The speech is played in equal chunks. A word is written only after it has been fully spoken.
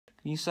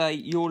Can you say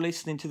you're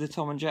listening to the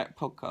Tom and Jack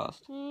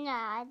podcast?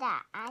 No,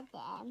 that I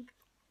am.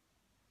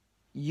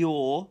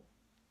 You're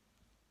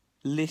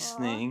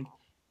listening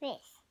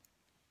This.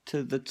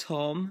 to the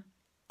Tom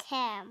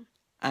Tim.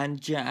 and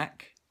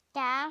Jack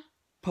Down.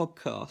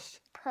 podcast.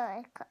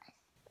 Podcast.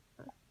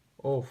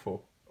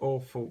 Awful.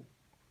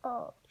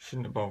 Oh.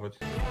 Shouldn't have bothered.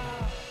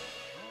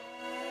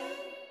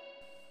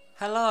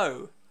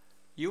 Hello,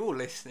 you're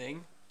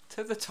listening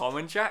to the Tom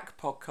and Jack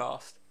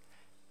podcast.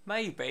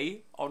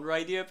 Maybe on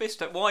Radio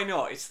Vista. Why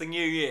not? It's the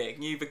new year,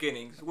 new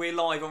beginnings. We're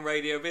live on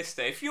Radio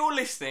Vista. If you're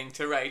listening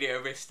to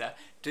Radio Vista,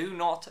 do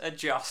not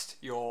adjust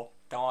your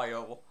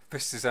dial.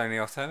 Vista's only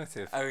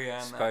alternative. Oh yeah,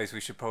 no. Suppose we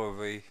should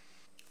probably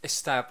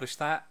establish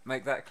that,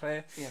 make that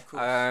clear. Yeah, of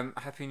course.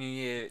 Happy New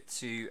Year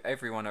to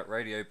everyone at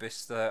Radio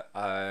Vista.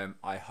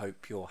 I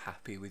hope you're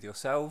happy with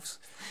yourselves,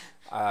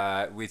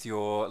 with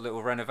your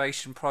little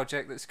renovation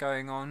project that's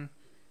going on.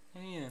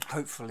 Yeah.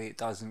 Hopefully it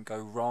doesn't go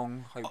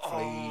wrong.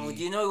 Hopefully. Oh,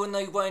 you know when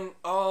they went,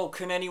 oh,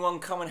 can anyone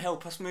come and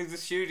help us move the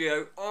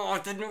studio? Oh, I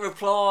didn't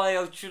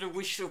reply.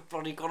 We should have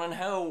bloody gone and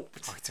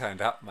helped. I turned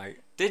up, mate.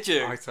 Did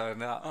you? I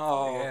turned up.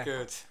 Oh, yeah.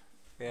 good.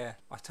 Yeah.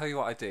 I tell you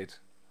what I did.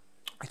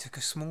 I took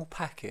a small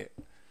packet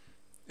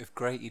of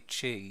grated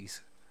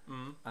cheese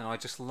and I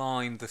just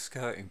lined the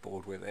skirting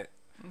board with it.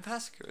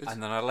 That's good.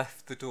 And then I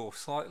left the door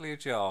slightly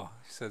ajar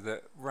so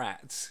that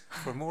rats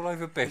from all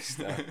over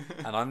Bicester,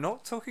 and I'm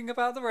not talking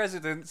about the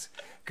residents,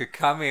 could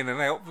come in and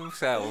help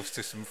themselves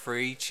to some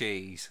free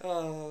cheese.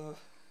 Oh,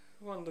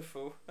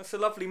 wonderful. That's a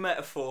lovely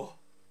metaphor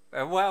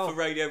for Well,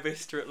 Radio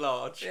Vista at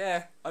large.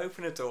 yeah.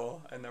 Open a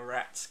door and the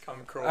rats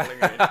come crawling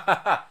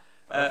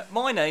in.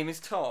 My name is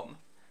Tom.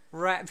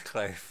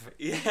 Ratcliffe.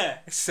 Yeah.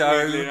 So-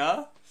 weirdly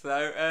enough.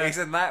 So,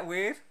 Isn't that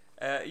weird?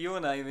 your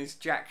name is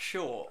Jack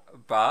Short.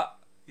 But,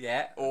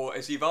 yeah. Or,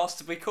 as you've asked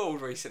to be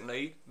called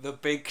recently, The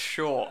Big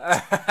Short.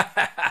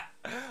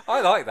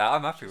 I like that.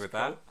 I'm happy with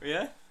that.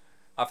 Yeah?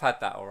 I've had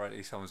that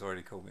already. Someone's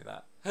already called me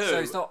that. Who? So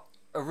it's not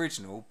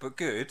original, but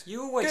good.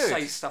 You always Good.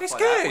 say stuff It's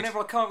like that. good. Whenever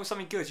I come up with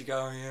something good, you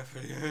go, oh yeah, I've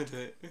already heard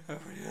it.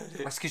 I've already heard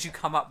it. That's because you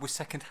come up with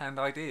second-hand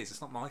ideas.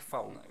 It's not my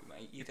fault. No,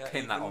 mate, you don't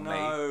pin even that on me.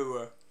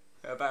 know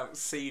about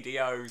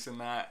CDOs and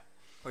that.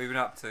 What have you been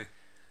up to?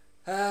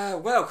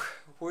 Well,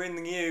 we're in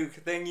the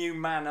new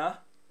manor,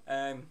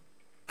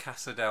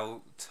 Casa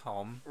del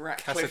Tom.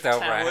 Ratcliffe Casa del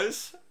Rat.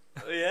 Towers.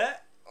 Yeah.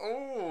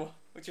 Oh,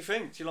 what do you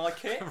think? Do you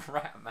like it?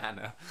 Rat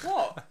Manor.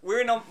 What? We're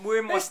in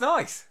my It's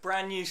nice.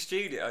 brand new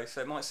studio,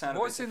 so it might sound.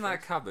 What's a bit in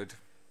that cupboard?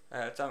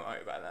 Don't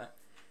worry about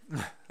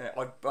that.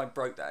 I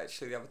broke that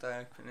actually the other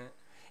day. Opening it.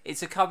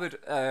 It's a cupboard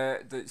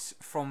that's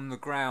from the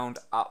ground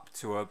up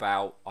to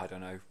about, I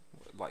don't know,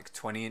 like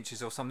 20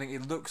 inches or something.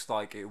 It looks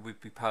like it would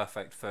be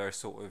perfect for a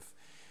sort of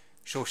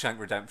Shawshank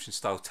Redemption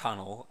style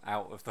tunnel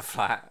out of the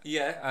flat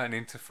Yeah. and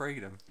into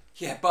freedom.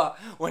 Yeah, but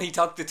when he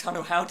dug the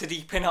tunnel, how did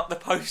he pin up the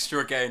poster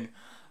again?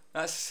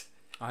 That's.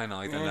 I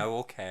neither Yeah. know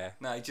or care.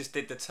 No, he just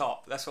did the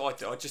top. That's what I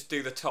do. I just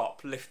do the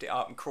top, lift it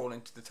up, and crawl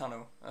into the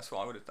tunnel. That's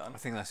what I would have done. I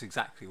think that's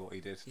exactly what he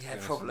did. to be Yeah,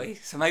 honest probably.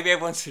 with So maybe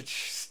everyone should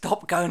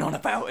stop going on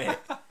about it.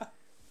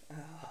 you.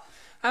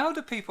 How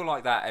do people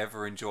like that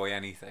ever enjoy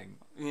anything?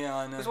 Yeah,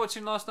 I I was know.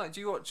 watching last night.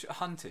 Do you watch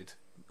Hunted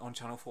on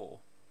Channel 4?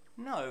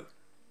 No,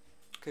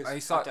 because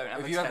It's I like, don't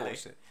have a you ever telly.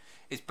 watched it?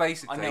 It's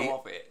basically I know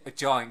of it. a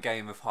giant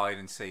game of hide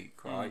and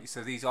seek, right?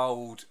 So these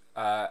old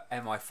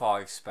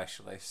MI5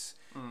 specialists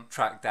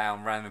track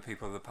down random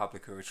people of the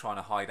public who are trying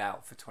to hide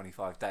out for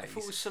 25 I days.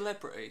 thought it was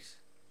celebrities.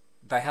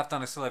 They have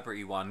done a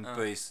celebrity one,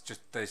 but it's just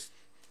there's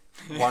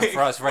one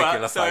for us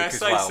regular so I folk as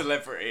say well.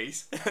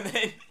 celebrities, and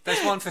then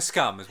There's one for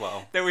scum as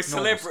well. there were Normal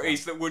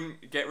celebrities that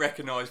wouldn't get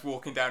recognised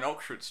walking down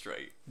Oxford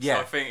Street. Yeah.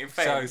 So I think, in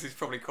fairness, it's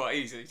probably quite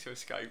easy to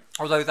escape.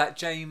 scum. Although that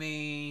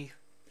Jamie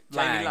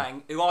Jamie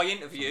Lang, who I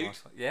interviewed.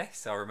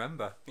 Yes, I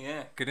remember.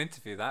 Yeah. Good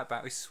interview that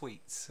about his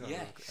sweets.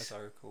 Yes. As I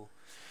recall.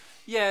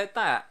 Yeah,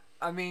 that.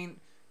 I mean,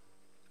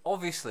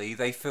 obviously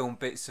they film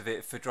bits of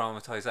it for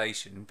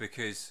dramatisation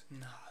because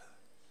No.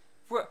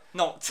 Well,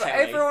 Not telly.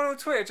 everyone on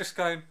Twitter just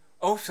going,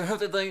 oh, so how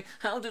did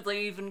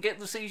they even get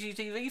the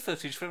CCTV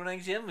footage from an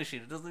ATM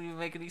machine? It doesn't even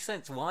make any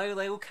sense. Why are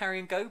they all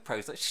carrying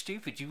GoPros? That's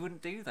stupid. You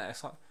wouldn't do that.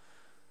 It's like,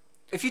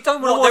 if you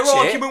don't want to Well, watch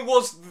their it, argument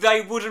was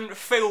they wouldn't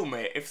film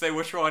it if they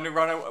were trying to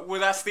run away.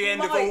 Well, that's the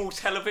end of Right. all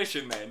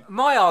television then.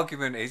 my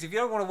argument is, if you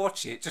don't want to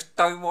watch it, just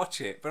don't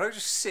watch it. But don't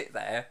just sit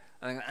there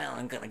and go, oh,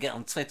 I'm going to get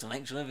on Twitter,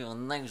 make sure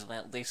everyone knows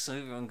about this so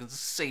everyone can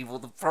see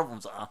what the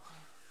problems are.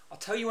 I'll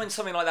tell you when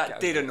something like that Get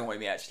did over it. annoy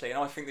me, actually, and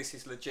I think this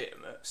is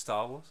legitimate.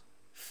 Star Wars?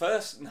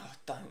 No,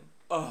 don't.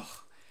 Ugh.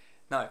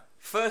 No.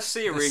 First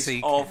series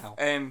sequel. of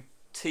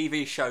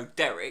TV show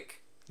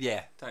Derek.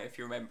 Yeah. Don't know if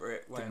you remember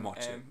it. When Didn't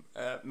watch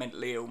it.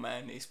 Mentally ill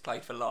man is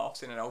played for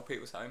laughs in an old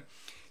people's home.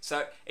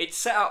 So it's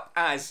set up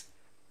as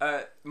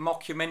a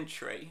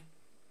mockumentary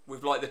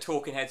with like the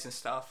talking heads and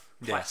stuff.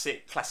 Yeah.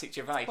 Classic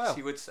Gervais, Well,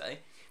 you would say.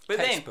 But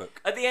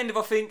textbook. then at the end of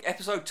I think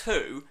episode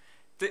 2,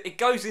 it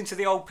goes into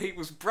the old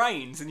people's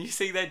brains and you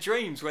see their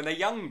dreams when they're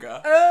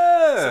younger.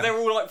 So they're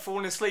all like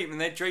falling asleep and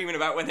they're dreaming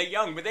about when they're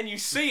young, but then you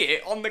see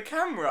it on the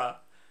camera.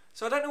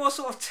 So I don't know what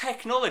sort of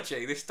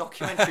technology this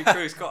documentary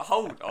crew's got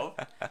hold of.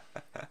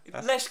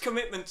 Less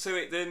commitment to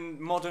it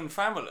than Modern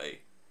Family.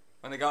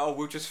 When they go, oh,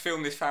 we'll just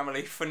film this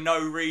family for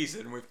no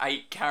reason with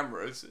 8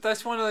 cameras.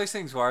 That's one of those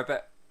things where I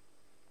bet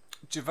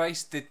Gervais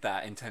did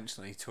that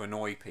intentionally to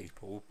annoy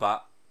people,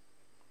 but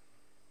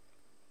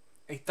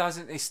it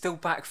doesn't. It still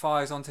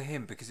backfires onto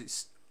him because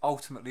it's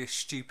ultimately a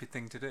stupid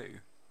thing to do.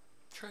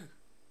 True.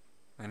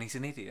 And he's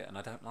an idiot, and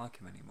I don't like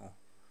him anymore.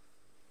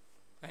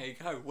 There you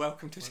go.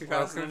 Welcome to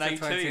Welcome 2018.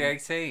 to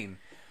 2018.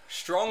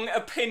 Strong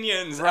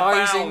opinions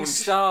Rising abound.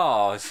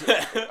 stars.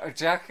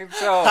 Jack and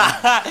Tom.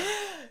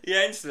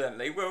 Yeah,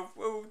 incidentally, we'll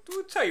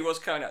tell you what's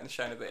coming out in the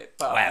show in a bit.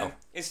 But Wow.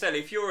 instead,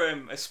 if you're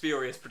a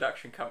spurious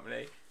production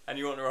company and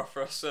you want to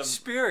offer us some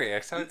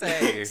Spurious, how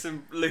dare you?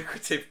 some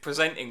lucrative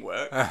presenting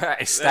work,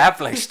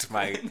 Established,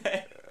 mate.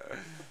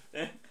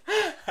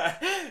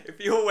 if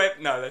your web,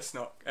 no, let's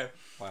not.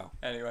 Wow.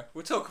 Anyway,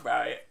 we'll talk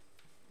about it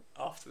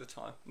after the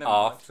time. Never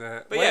mind.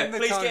 After. But when yeah, the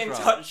please time's get in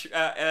right. touch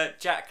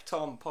at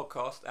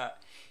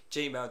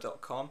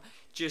jacktompodcast@gmail.com.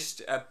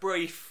 Just a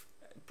brief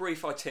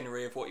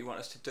itinerary of what you want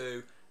us to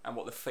do and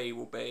what the fee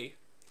will be,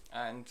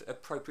 and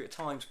appropriate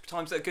times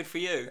that are good for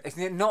you.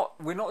 Isn't it not?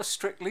 We're not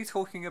strictly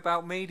talking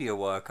about media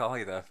work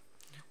either.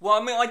 Well,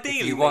 I mean, ideally,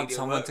 If you want media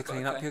someone work, to but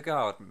clean okay. up your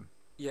garden.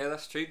 Yeah,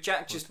 that's true.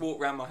 Jack just walked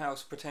around my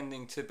house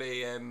pretending to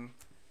be a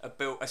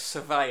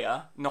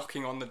surveyor,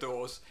 knocking on the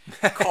doors,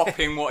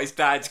 copying what his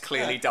dad's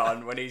clearly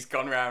done when he's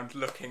gone around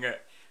looking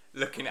at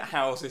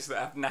houses that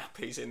have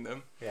nappies in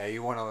them. Yeah,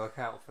 you want to look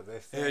out for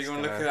this. Yeah, you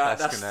want to look at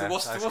that.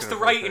 What's the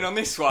rating on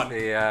this one?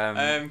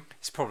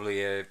 It's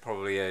probably a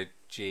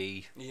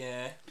G.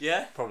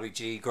 Yeah. Probably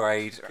G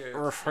grade Good,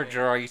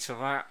 refrigerator.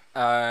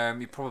 That.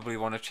 You probably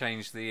want to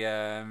change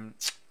the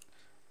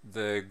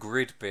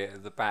grid bit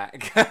at the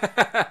back.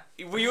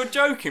 Well, you were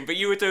joking, but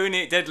you were doing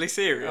it deadly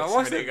serious. I a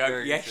wasn't minute ago.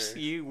 doing it Yes, serious.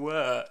 you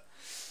were.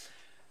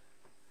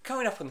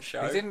 Coming up on the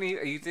show.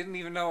 You didn't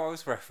even know what I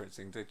was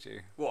referencing, did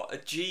you? What, a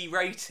G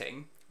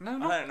rating? No, I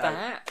not don't know.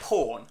 that.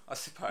 Porn, I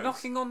suppose.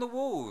 Knocking on the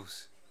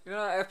walls. You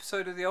know that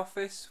episode of The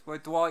Office where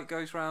Dwight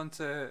goes round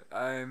to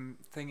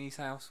Thingy's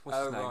house? What's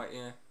his name? Right,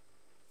 yeah.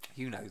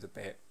 You know the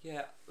bit.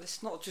 Yeah,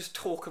 let's not just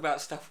talk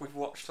about stuff we've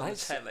watched on the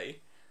telly.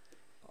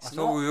 I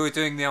thought we were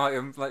doing the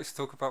item, let's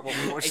talk about what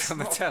we watched It's on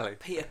the not telly.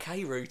 Peter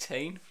Kay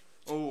routine.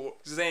 Oh,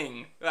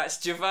 zing.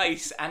 That's Gervais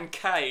and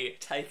Kay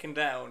taken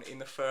down in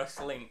the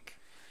first link.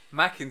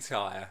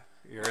 McIntyre,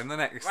 you're in the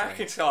next thing.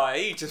 McIntyre,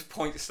 he just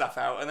points stuff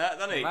out and that,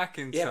 doesn't he?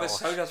 McIntyre. Yeah, but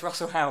so does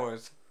Russell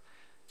Howard.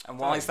 And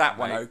why is that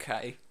one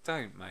okay?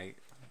 Don't, mate.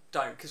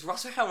 Don't, because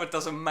Russell Howard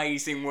does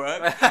amazing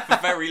work for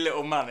very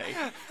little money.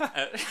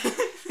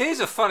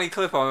 Here's a funny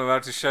clip I'm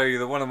about to show you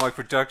that one of my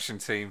production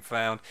team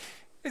found.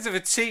 It's of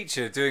a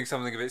teacher doing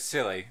something a bit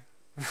silly.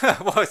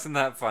 Wasn't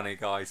that funny,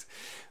 guys?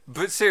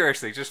 But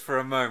seriously, just for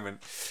a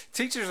moment,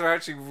 teachers are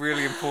actually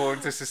really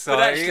important to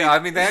society. actually- I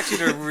mean, they actually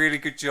do a really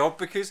good job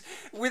because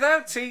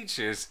without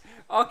teachers,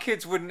 our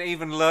kids wouldn't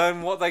even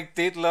learn what they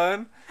did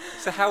learn.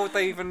 So how would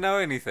they even know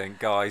anything,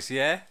 guys?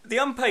 Yeah. The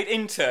unpaid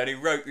intern who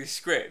wrote this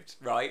script,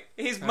 right?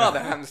 His mother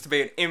happens to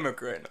be an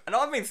immigrant, and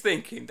I've been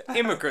thinking that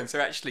immigrants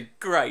are actually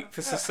great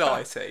for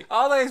society.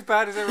 Are they as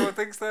bad as everyone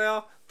thinks they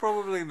are?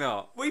 Probably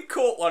not. We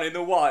caught one in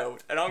the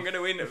wild, and I'm going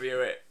to interview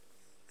it.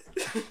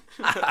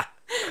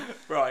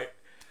 Right.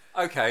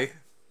 Okay.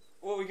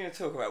 What are we going to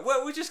talk about?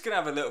 Well, we're just going to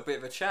have a little bit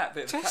of a chat,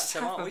 bit of a catch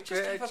up, aren't we?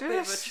 Just have a bit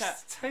of a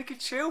chat. Take a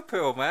chill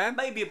pill, man.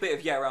 Maybe a bit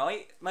of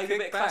Yarite, maybe Kick a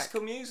bit of back.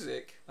 classical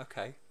music.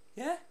 Okay.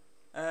 Yeah?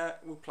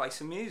 We'll play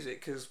some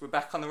music, because we're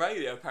back on the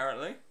radio,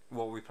 apparently.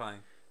 What are we playing?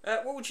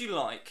 What would you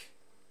like?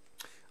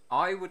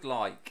 I would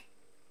like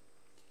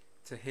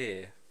to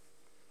hear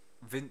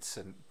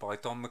Vincent by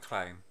Don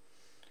McLean.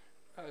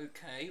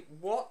 Okay,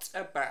 what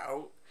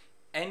about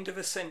End of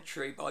a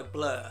Century by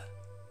Blur?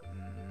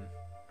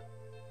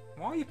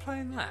 Why are you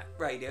playing that?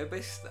 Radio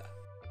Bista.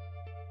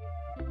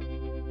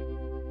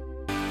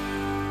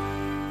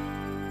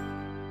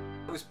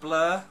 It was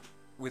Blur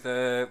with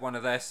one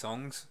of their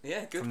songs.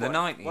 Yeah, good From one. the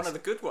 90s. One of the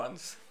good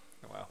ones.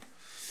 Well,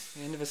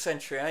 The end of a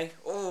century, eh?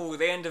 Oh,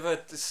 the end of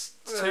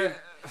the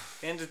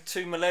end of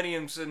 2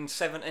 millenniums and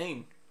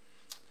 17.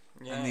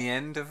 Yeah. and the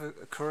end of a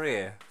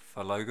career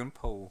for Logan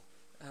Paul.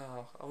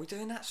 Oh, are we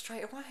doing that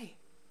straight away?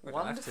 We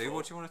don't have to. Wonderful.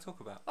 What do you want to talk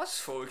about? I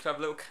just thought we could have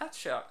a little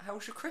catch up. How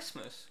was your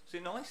Christmas? Was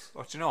it nice?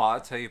 Well, do you know what? I'll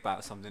tell you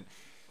about something.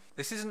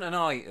 This isn't an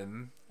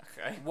item.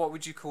 Okay. What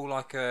would you call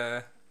like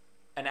An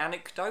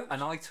anecdote?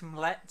 an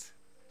itemlet?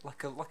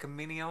 Like a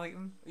mini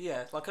item?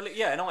 Yeah, like an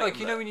item. Like,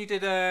 you know when you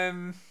did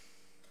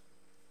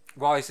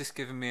Why is this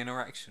giving me an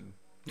erection?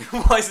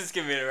 Why is this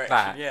giving me an erection?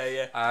 That.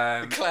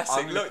 Yeah. The classic.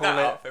 I'm gonna Look call that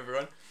it, up,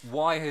 everyone.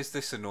 Why has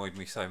this annoyed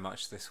me so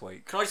much this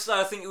week? Can I just say,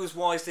 I think it was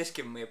Why is this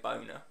giving me a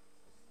boner?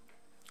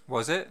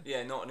 Was it?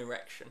 Yeah, not an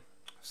erection.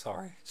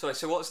 Sorry. Sorry,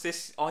 so what's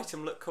this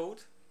item look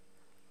called?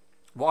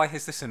 Why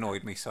has this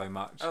annoyed me so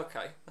much?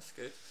 Okay, that's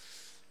good.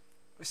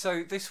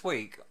 So this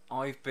week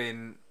I've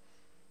been.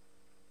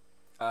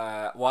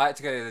 I had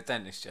to go to the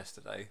dentist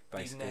yesterday, You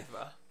basically,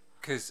 never.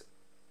 because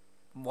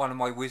one of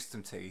my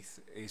wisdom teeth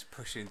is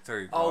pushing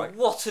through. Oh, right?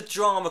 what a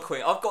drama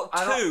queen! I've got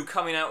And two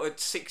coming out at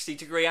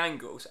 60-degree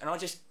angles, and I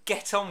just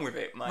get on with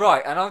it, mate.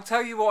 Right, and I'll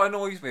tell you what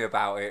annoys me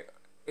about it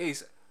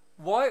is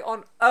why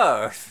on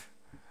earth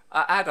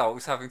are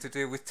adults having to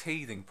deal with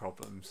teething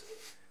problems?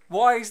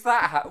 Why is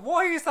that?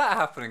 Why is that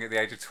happening at the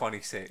age of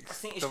 26? I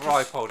think it's the 'cause-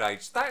 ripe old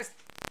age. That's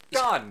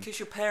done. Because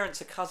your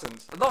parents are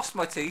cousins. I lost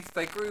my teeth.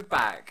 They grew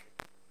back.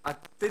 I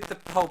did the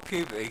whole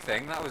puberty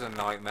thing. That was a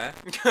nightmare.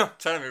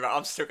 Telling me about.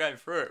 I'm still going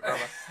through it,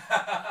 brother.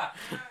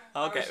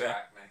 I'll get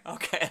there. I'll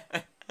get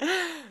there.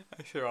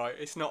 It's alright.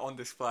 It's not on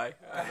display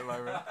at the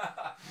moment.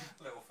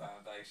 Little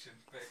foundation,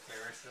 bit of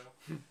Clearasil.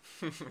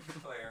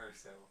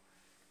 Clearasil.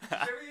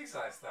 Should we use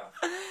that stuff?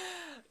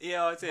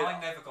 Yeah, I did.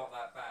 Mine never got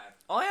that bad.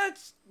 I had.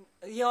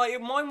 Yeah,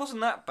 mine wasn't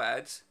that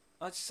bad.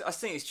 I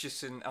think it's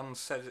just an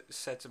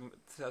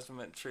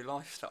unsedimentary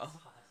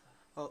lifestyle.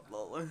 Oh,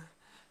 lol.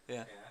 Yeah.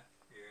 Yeah,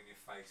 you and your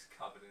face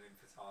covered in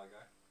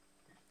impetigo.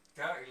 You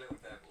dirty little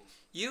devils.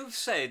 You've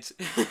said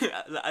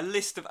a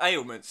list of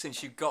ailments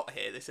since you got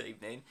here this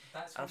evening.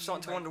 That's I'm what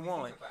starting you to wonder make me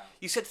why. think about.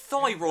 You said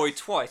thyroid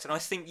twice, and I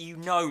think you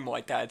know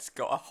my dad's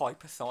got a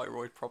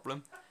hyperthyroid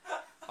problem.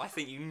 I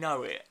think you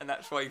know it, and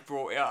that's why you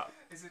brought it up.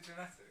 Is it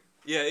genetic?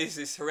 Yeah,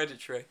 it's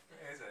hereditary.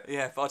 Is it?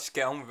 Yeah, if I just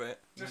get on with it.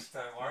 Just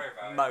don't worry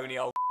about Moany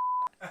old.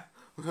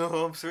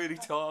 Oh, I'm really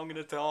tired. I'm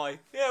gonna die.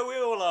 Yeah, we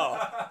all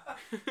are.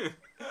 it.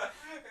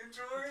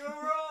 Enjoy the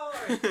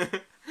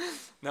ride!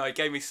 No, he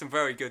gave me some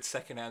very good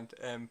second-hand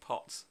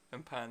pots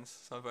and pans,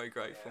 so I'm very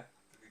grateful.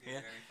 Did he give you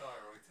any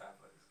thyroid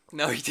tablets?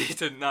 No, he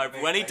didn't. No,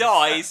 but when he They-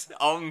 dies,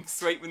 I'm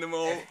sweeping them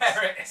all.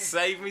 Inheriting,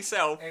 Save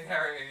myself.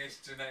 inheriting his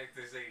genetic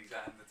disease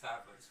and the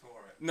tablets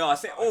for it. No, I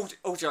think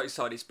all jokes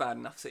aside, it's bad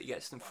enough that he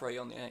gets them free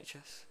on the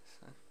NHS.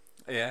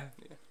 Yeah?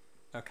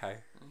 Yeah. Okay.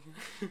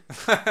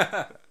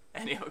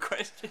 Any other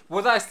questions?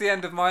 Well, that's the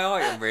end of my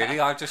item, really.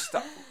 I just,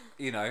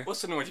 you know...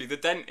 What's annoyed you? The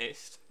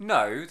dentist?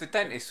 No, the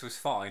dentist was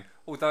fine.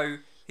 Although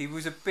he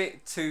was a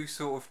bit too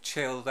sort of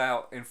chilled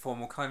out,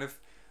 informal kind of...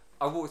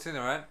 I walked in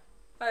and went,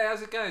 hey,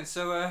 how's it going?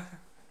 So,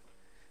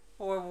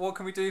 what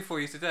can we do for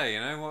you today?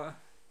 You know, what?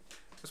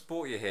 Just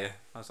brought you here.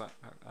 I was like,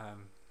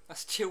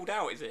 That's chilled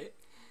out, is it?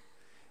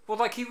 Well,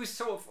 like he was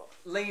sort of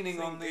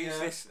leaning on the... Who's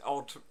this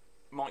odd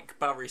Mike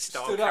Burry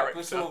style stood up, character?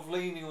 but sort of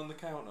leaning on the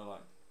counter, like...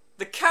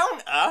 The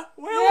counter?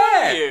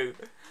 Where Yeah. were you?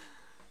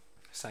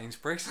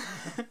 Sainsbury's.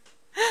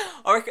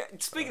 I reckon,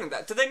 speaking of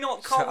that, do they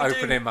not... Can't we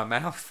Opening do, my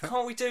mouth.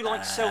 can't we do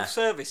like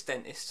self-service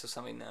dentists or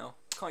something now?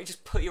 Can't you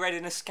just put your head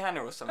in a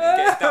scanner or something and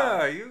get it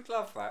done? You'd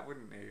love that,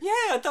 wouldn't you?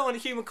 Yeah, I don't want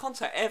human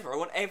contact ever. I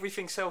want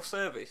everything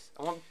self-service.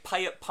 I want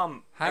pay at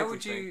pump. How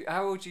everything.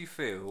 would you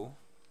feel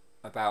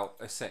about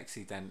a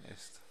sexy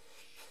dentist?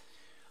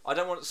 I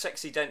don't want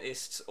sexy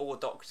dentists or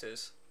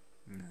doctors.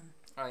 No.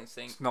 I don't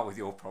think. It's not with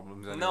your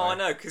problems anyway. No, I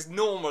know, because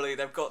normally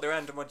they've got their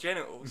hand on my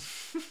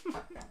genitals.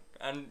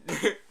 And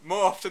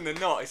more often than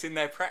not, it's in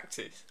their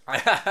practice.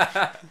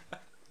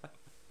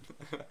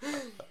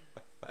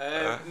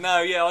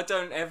 No, yeah, I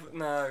don't ever.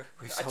 No.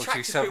 We've told you Attractive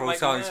people several make me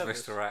times,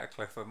 nervous. Mr.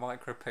 Ratcliffe, a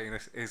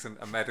micropenis isn't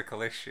a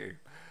medical issue.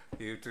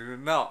 You do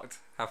not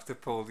have to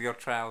pull your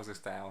trousers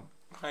down.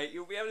 Mate,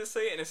 you'll be able to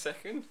see it in a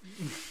second.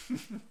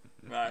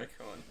 No,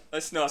 come on.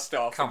 Let's not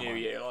start Come the new on.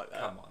 year like that.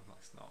 Come on,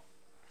 let's not.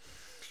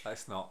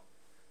 Let's not.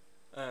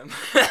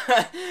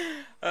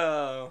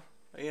 Oh,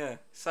 yeah.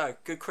 So,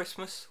 good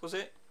Christmas, was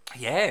it?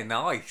 Yeah,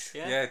 nice.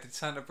 Yeah? Yeah, did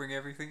Santa bring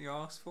everything you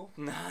asked for?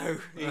 No,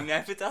 he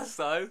never does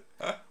though.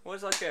 What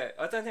did I get?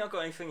 I don't think I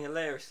got anything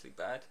hilariously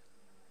bad.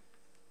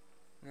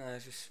 No,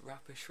 it's just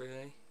rubbish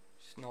really.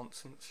 Just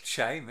nonsense.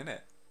 Shame,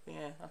 innit?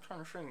 Yeah, I'm trying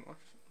to think.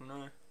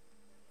 No.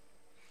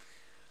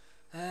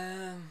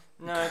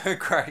 No.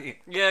 Great.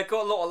 Yeah,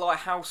 got a lot of like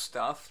house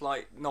stuff,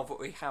 like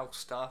novelty house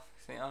stuff.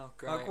 You think, oh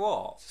great. Like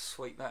what? Just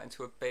sweep that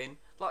into a bin.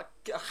 Like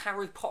get a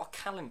Harry Potter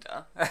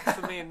calendar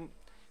for me and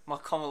my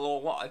common law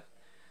wife.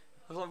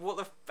 I was like,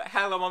 what the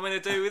hell am I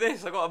meant to do with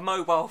this? I got a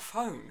mobile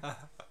phone. I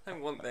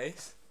don't want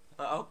this.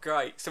 Like, oh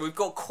great. So we've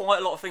got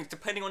quite a lot of things.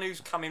 Depending on who's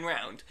coming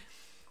round,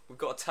 we've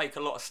got to take a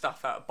lot of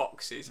stuff out of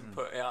boxes and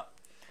put it up.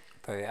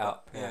 Put it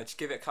up. Yeah, Yeah. just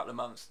give it a couple of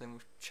months, and then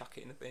we'll chuck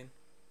it in the bin.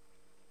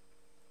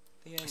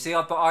 The end. See,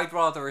 but I'd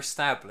rather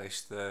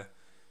establish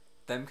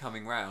them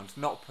coming round,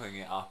 not putting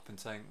it up and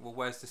saying, well,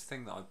 where's this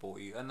thing that I bought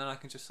you? And then I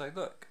can just say,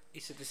 look,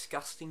 It's a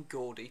disgusting,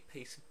 gaudy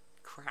piece of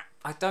crap.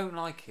 I don't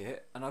like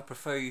it, and I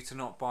prefer you to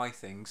not buy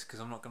things because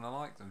I'm not going to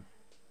like them.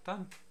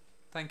 Done.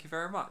 Thank you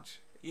very much.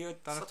 You're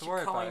Don't have such to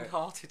worry a about it.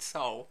 kind-hearted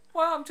soul.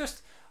 Well,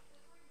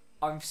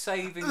 I'm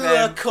saving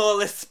them.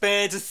 Call a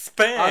spade a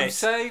spade. I'm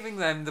saving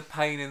them the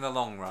pain in the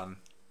long run,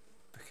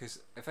 because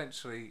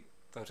eventually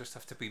they'll just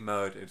have to be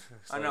murdered.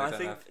 So I know. they I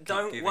think have to keep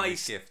don't giving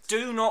waste. these gifts.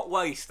 Do not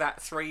waste that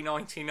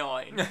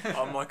 $3.99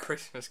 on my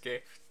Christmas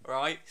gift.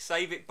 Right?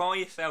 Save it. Buy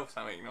yourself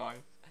something nice.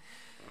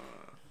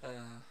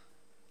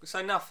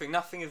 So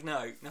nothing of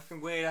note. Nothing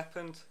weird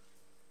happened.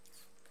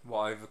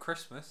 What, over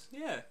Christmas?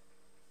 Yeah.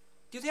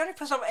 You're the only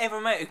person I've ever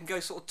met who can go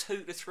sort of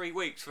 2 to 3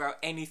 weeks without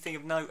anything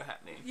of note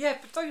happening. Yeah,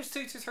 but those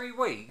 2 to 3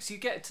 weeks, you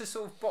get to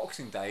sort of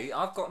Boxing Day,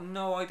 I've got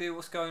no idea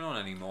what's going on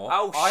anymore.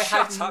 Oh, I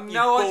shut had up, you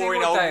no idea boring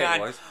what old day man.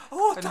 it was.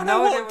 Oh, I Had don't no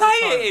know idea what what day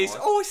the it time is. was.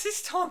 Oh, it's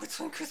this time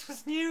between Christmas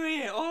and New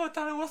Year. Oh, I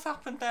don't know what's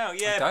up and down.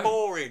 Yeah, don't.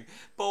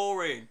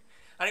 boring.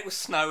 And it was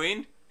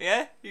snowing.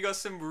 Yeah, you got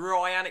some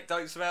wry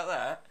anecdotes about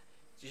that.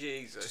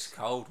 Jesus. Just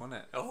cold,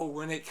 wasn't it? Oh,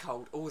 wasn't it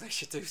cold? Oh, they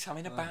should do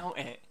something about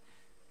it.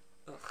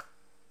 Ugh.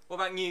 What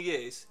about New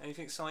Year's?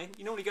 Anything exciting?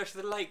 You normally go to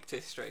the Lake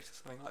District or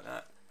something like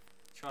that.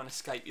 Try and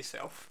escape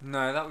yourself.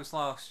 No, that was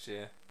last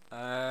year.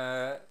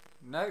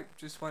 No,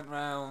 just went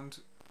round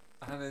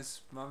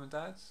Hannah's mum and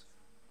dad's.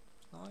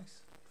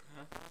 Nice.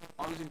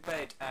 I was in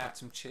bed Had at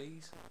some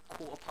cheese.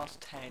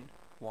 10:15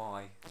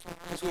 Why?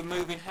 because we're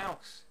moving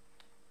house.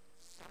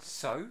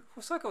 So?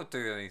 What's that got to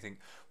do with anything?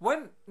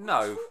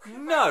 No.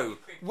 talking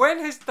When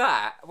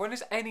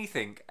has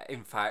anything,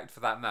 in fact, for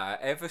that matter,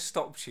 ever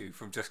stopped you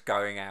from just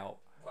going out?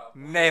 Well,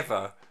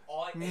 Never.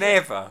 I,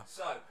 Never.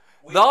 So,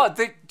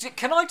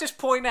 Can I just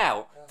point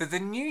out that the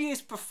New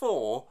Year's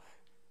before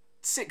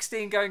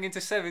 16 going into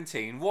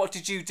 17, what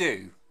did you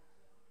do?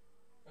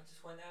 I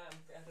just went out and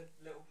had a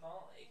little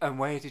party. And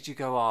where did you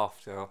go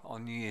after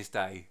on New Year's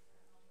Day?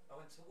 I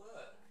went to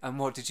work. And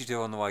what did you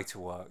do on the way to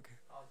work?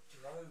 I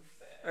drove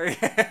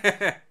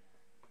there.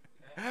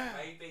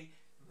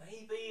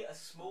 Maybe a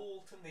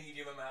small to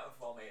medium amount of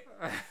vomit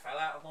fell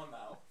out of my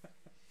mouth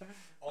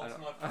onto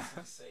my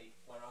passenger seat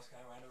when I was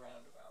going around a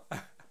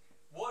roundabout.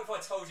 What if I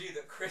told you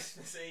that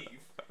Christmas Eve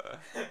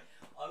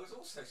I was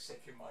also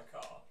sick in my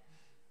car?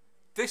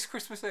 This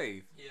Christmas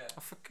Eve? Yeah.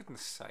 Oh, for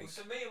goodness sake.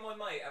 So me and my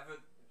mate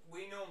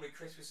we normally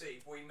Christmas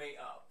Eve we meet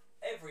up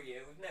every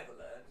year. We've never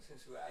learned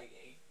since we were 18.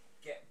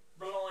 Get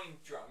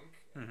blind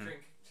drunk and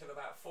drink till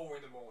about 4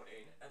 in the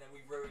morning, and then we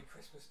ruin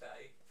Christmas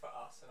Day for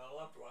us and our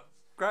loved ones.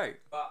 Great.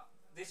 But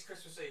this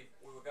Christmas Eve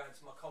we were going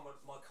to my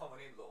common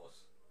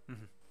in-laws.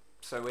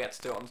 So we had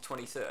to do it on the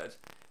 23rd,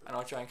 and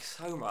I drank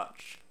so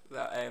much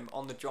that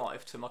on the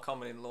drive to my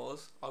common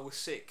in-laws I was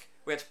sick.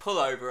 We had to pull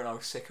over and I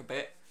was sick a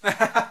bit.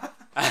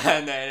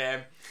 and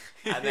then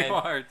You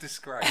are a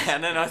disgrace.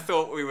 and then I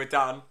thought we were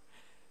done,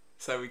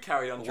 so we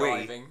carried on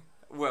driving.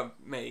 Well,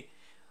 me,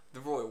 the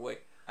royal we.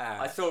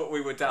 I thought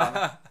we were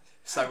done,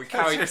 so we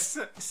carried.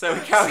 So we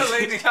carried.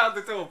 leaning out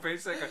the door,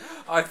 please.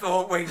 I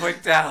thought we were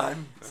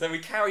done. So we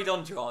carried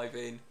on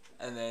driving,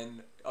 and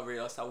then I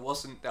realised I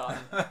wasn't done.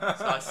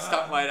 So I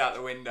stuck my head out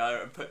the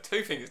window and put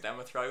 2 fingers down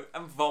my throat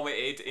and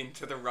vomited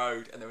into the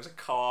road, and there was a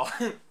car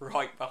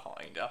right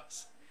behind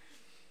us.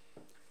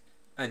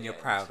 And you're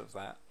Yeah. proud of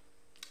that?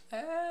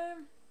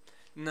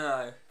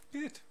 No.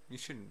 Good. You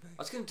shouldn't be.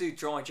 I was going to do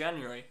dry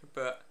January,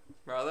 but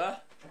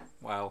rather,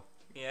 Well,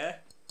 yeah.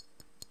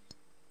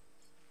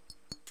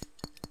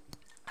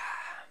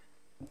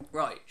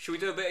 Right, should we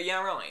do a bit of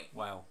yeah right?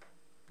 well,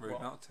 rude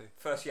What? not to.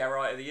 First yeah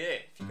right of the year,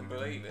 if you can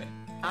believe it.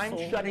 I'm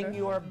shutting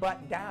your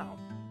butt down.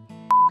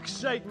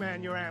 Sake,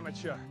 man, you're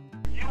amateur.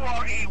 You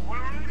are a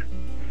rude,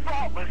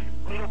 thoughtless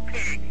little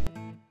pig.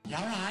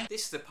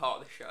 This is the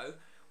part of the show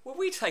where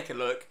we take a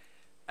look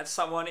at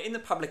someone in the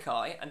public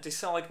eye and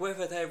decide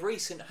whether their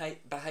recent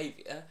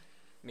behaviour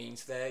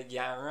means they're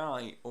yeah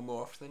right, or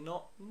more often than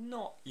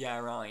not yeah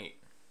right.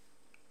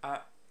 I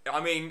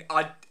mean,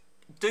 I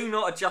do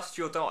not adjust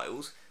your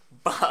dials,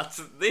 but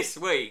this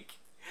week,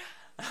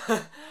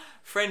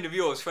 friend of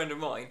yours, friend of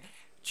mine,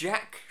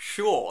 Jack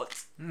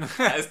Short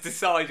has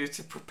decided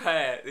to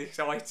prepare this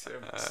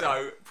item,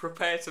 so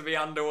prepare to be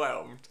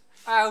underwhelmed.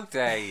 How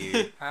dare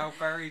you? How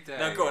very dare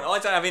Now, you? go on. I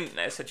don't have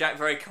internet, so Jack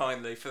very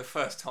kindly, for the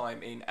first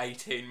time in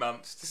 18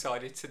 months,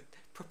 decided to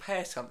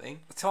prepare something.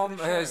 Tom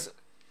for the show. has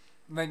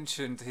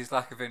mentioned his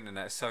lack of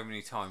internet so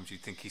many times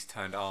you'd think he's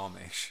turned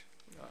Amish.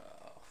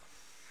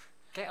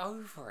 Get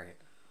over it.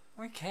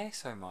 Why care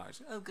so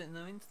much? I've got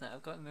no internet.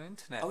 I've got no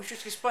internet. I was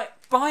just explaining.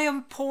 Buy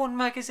a porn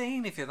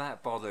magazine if you're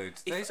that bothered.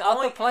 There's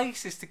other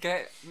places to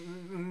get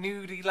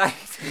nudie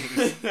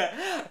ladies.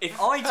 If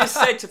I just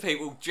said to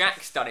people,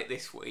 Jack's done it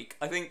this week,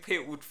 I think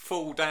people would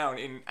fall down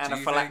in you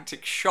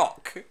anaphylactic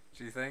shock.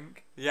 Do you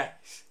think?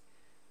 Yes.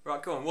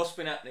 Right, go on. What's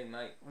been happening,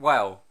 mate?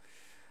 Well,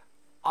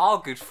 our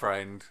good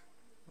friend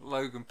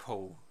Logan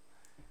Paul.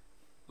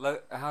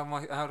 How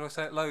do I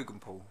say it? Logan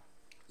Paul.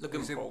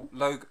 Logan Is it Paul.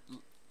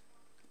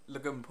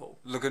 Logan Paul.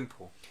 Logan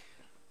Paul.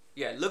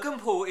 Yeah, Logan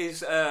Paul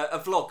is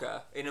a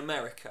vlogger in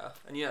America,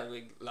 and you know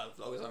we love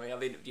vloggers. I mean,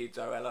 I've interviewed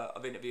Zoella,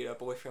 I've interviewed her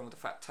boyfriend with a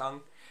fat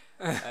tongue.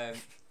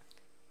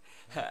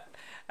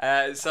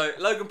 So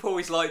Logan Paul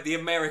is like the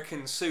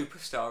American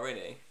superstar,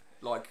 isn't he?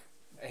 Like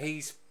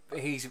He's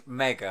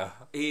mega.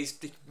 he's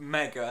the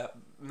mega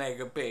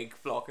big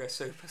vlogger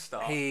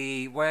superstar.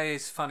 He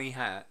wears funny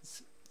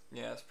hats.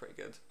 Yeah, that's pretty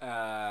good.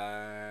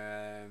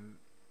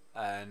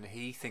 And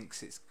he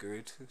thinks it's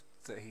good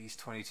that he's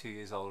 22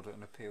 years old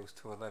and appeals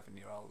to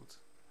 11-year-olds.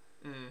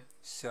 Mm.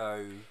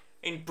 So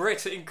In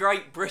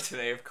Great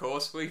Britain, of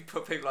course, we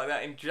put people like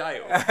that in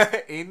jail.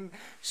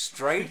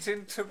 straight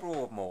into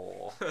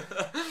Broadmoor.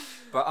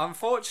 But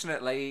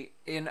unfortunately,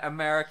 in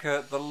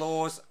America, the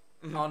laws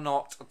are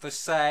not the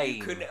same.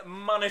 You can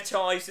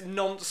monetize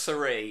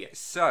noncery.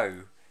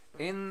 So,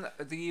 in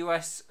the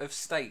US of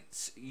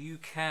States, you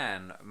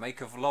can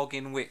make a vlog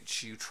in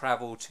which you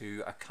travel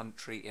to a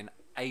country in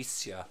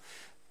Asia.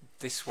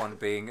 This one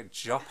being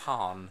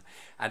Japan.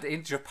 And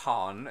in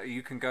Japan,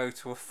 you can go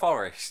to a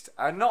forest.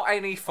 Not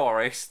any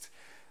forest.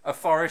 A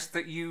forest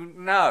that you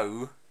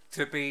know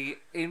to be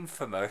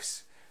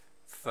infamous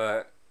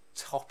for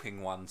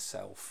topping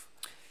oneself.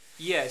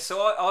 Yeah,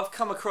 so I've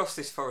come across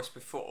this forest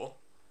before.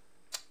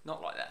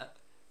 Not like that.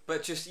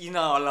 But just,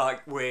 I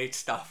like weird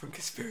stuff and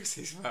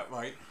conspiracies and that,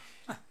 mate.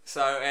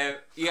 So,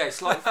 yeah,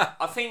 it's like,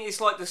 I think it's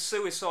like the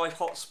suicide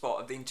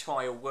hotspot of the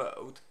entire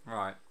world.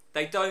 Right.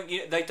 They don't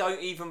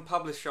even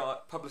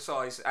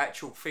publicise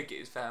actual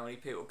figures for how many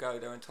people go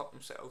there and top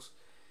themselves,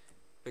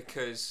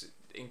 because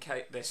in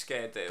case they're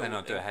scared that They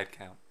not do a head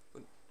count.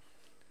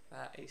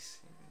 That is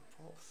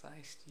what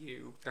faced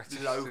you,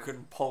 That's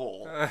Logan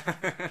Paul.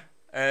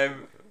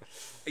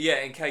 Yeah,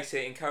 in case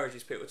it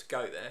encourages people to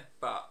go there,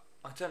 but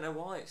I don't know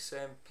why it's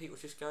people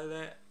just go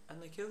there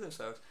and they kill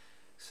themselves.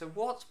 So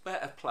what's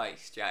better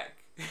place,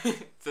 Jack,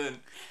 than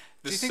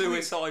the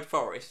suicide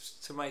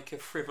forest to make a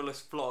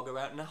frivolous vlog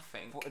about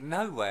nothing? What,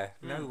 nowhere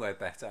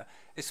better.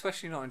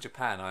 Especially not in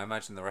Japan. I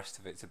imagine the rest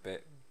of it's a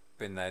bit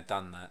been there,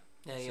 done that.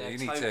 Yeah, so yeah. you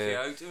need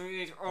Tokyo,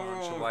 to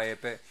branch away a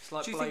bit. It's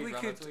like Do you think we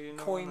Blade Runner, could do you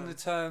know coin what I the mean?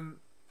 term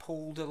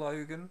Paul de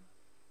Logan?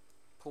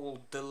 Paul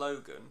de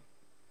Logan?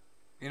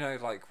 You know,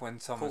 like when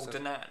someone's... Paul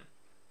Danan?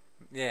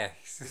 Yeah.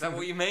 Is that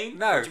what you mean?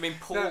 No. Or do you mean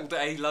Paul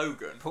de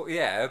Logan?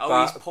 Yeah, Oh,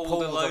 but he's Paul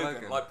de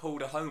Logan, like Paul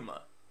de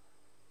Homer.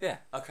 Yeah.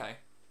 Okay.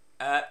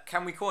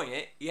 Can we coin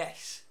it?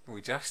 Yes.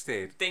 We just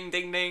did. Ding,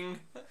 ding,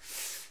 ding.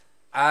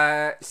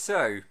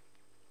 So,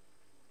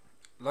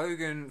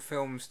 Logan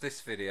films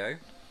this video.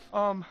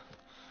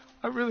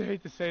 I really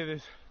hate to say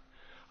this.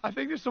 I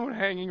think there's someone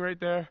hanging right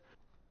there.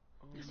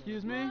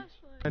 Excuse me?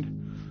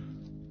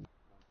 And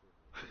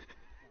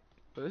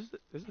but this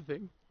is the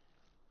thing.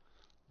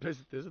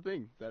 There's a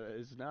thing that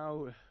is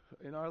now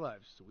in our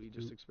lives we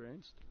just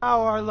experienced.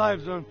 How our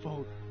lives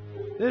unfold.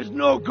 There's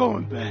no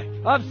going back.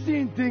 I've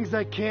seen things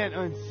I can't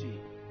unsee.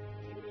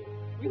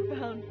 We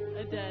found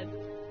a dead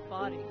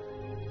body.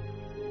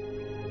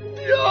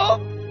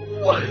 Yup!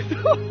 What the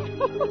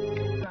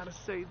fuck? Gotta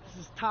say, this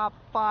is top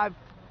 5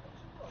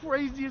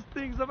 craziest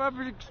things I've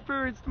ever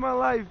experienced in my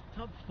life.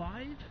 Top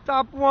 5?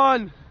 Top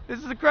 1. This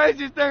is the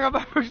craziest thing I've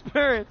ever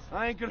experienced.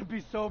 I ain't gonna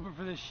be sober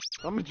for this shit.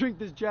 I'm gonna drink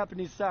this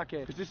Japanese sake,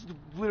 because this is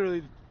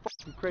literally the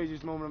fucking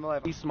craziest moment of my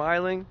life. Me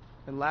smiling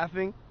and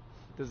laughing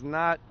is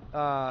not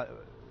a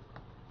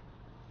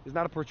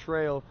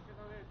portrayal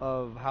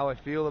of how I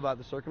feel about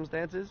the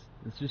circumstances.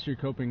 It's just your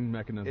coping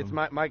mechanism. It's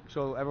my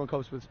so everyone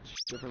copes with shit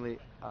differently.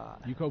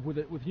 You cope with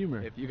it with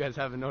humor. If you guys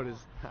haven't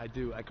noticed, I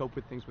do. I cope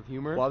with things with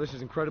humor. While this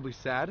is incredibly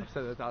sad, I've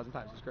said it 1,000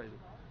 times. It's crazy.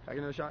 Can I get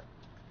another shot?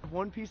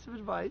 One piece of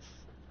advice,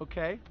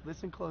 okay?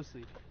 Listen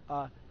closely.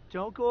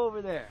 Don't go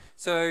over there.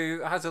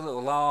 So, has a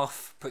little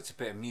laugh, puts a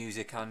bit of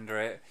music under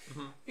it.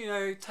 Mm-hmm. You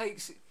know,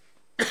 takes...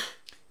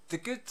 The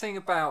good thing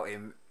about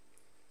him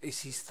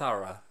is he's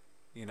thorough.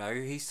 You know,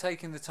 he's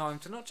taking the time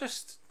to not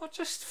just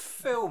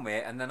film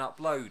it and then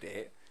upload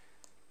it.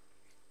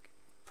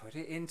 Put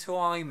it into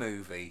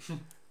iMovie.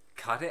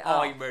 Cut it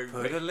up. iMovie.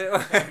 Put a little...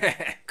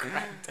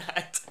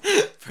 Granddad.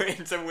 Put it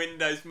into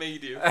Windows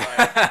Media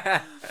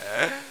Player.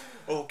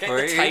 Or get Put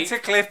the it tape. into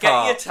Clip Get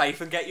Art. your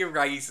tape and get your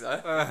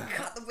razor.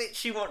 Cut the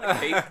bits you want to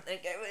keep. Then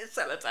get a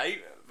sellotape.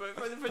 Put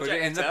the projector. Put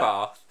it in the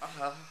bath.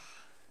 Uh-huh.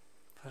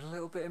 Put a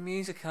little bit of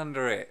music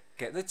under it.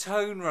 Get the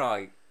tone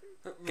right.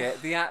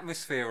 Get the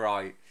atmosphere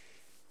right.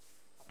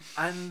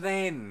 And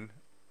then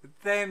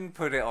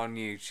put it on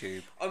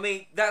YouTube. I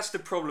mean, that's the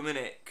problem,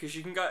 innit? Because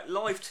you can go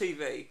live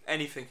TV,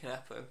 anything can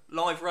happen.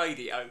 Live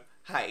radio,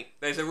 hey,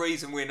 there's a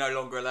reason we're no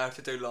longer allowed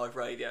to do live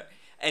radio.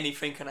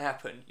 Anything can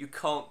happen. You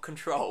can't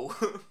control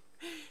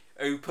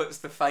who puts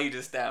the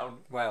faders down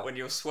when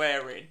you're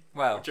swearing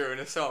during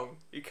a song.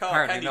 You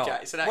can't, can you, not.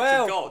 Jack? It's an act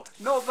of God.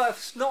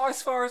 Not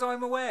as far as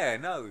I'm aware,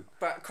 no.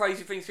 But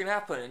crazy things can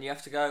happen, and you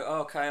have to go,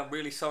 oh, okay, I'm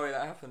really sorry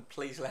that happened.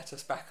 Please let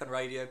us back on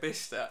Radio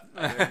Bista.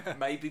 And then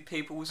maybe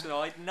people will say,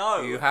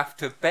 no. You have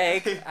to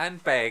beg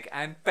and beg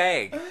and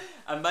beg.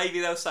 And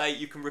maybe they'll say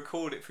you can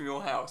record it from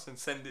your house and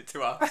send it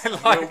to us.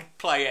 We'll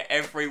play it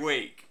every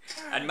week.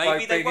 And maybe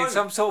like they being won't. in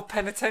some sort of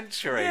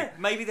penitentiary. Yeah,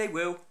 maybe they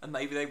will, and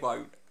maybe they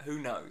won't. Who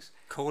knows?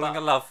 Calling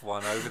a loved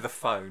one over the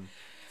phone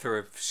through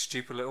a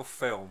stupid little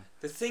film.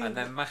 The thing and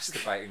then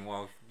masturbating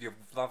while your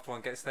loved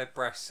one gets their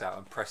breasts out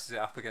and presses it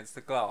up against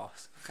the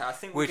glass. Okay, I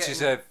think which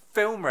is a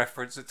film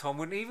reference that Tom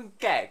wouldn't even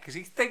get because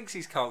he thinks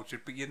he's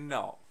cultured, but you're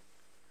not.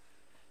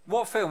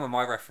 What film am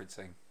I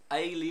referencing?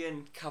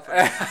 Alien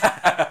Covenant.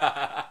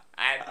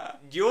 And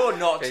you're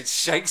not. It's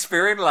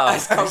Shakespeare in Love.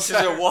 As cultured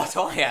as what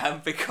I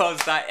am,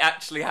 because that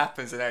actually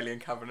happens in Alien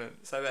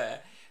Covenant. So there.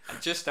 And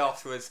just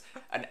afterwards,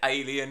 an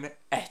alien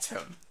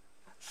atom.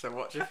 So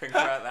what do you think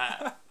about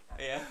that?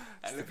 Yeah,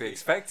 It's to be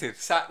expected.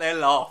 Sat there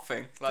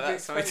laughing like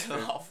that's something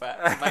expected. to laugh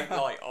at, to make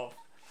light of.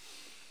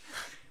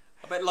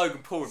 I bet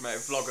Logan Paul would make a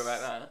vlog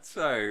about that.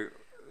 So,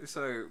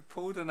 So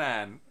Paul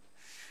Danan,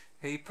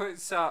 he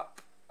puts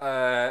up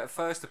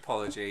first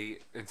apology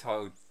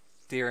entitled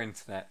 "Dear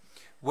Internet."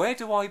 Where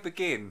do I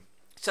begin?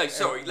 So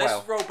sorry, let's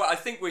well. roll back. I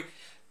think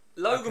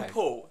Logan Okay.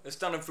 Paul has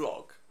done a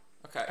vlog.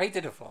 Okay. He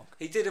did a vlog.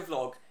 He did a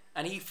vlog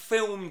and he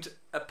filmed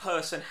a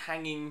person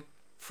hanging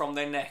from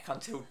their neck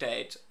until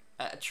dead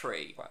at a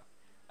tree,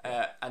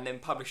 and then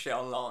published it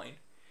online.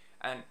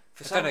 And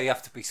for I some don't know. You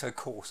have to be so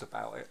coarse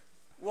about it.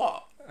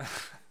 what?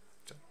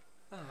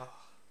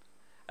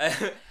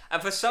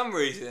 And for some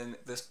reason,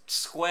 the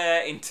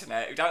square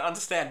internet, who don't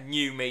understand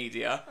new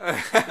media,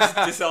 has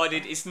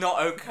decided it's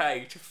not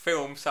okay to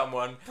film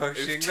someone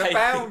Pushing who's the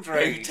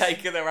boundaries. who've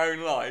taken their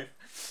own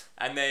life,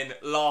 and then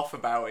laugh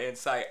about it and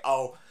say,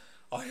 "Oh,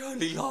 I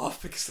only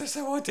laugh because that's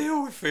how I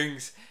deal with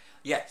things."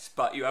 Yes,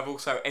 but you have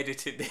also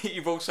edited.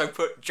 You've also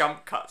put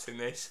jump cuts in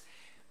this.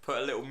 Put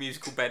a little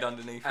musical bed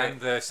underneath And it.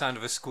 the sound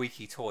of a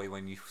squeaky toy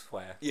when you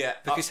swear. Yeah,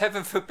 Because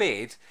heaven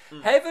forbid,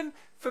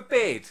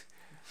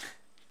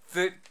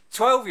 that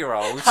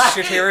 12-year-olds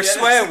should hear a Yeah,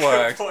 swear that's a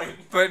word, good point.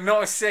 but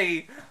not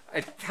see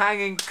a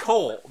hanging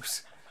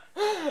corpse.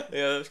 Yeah,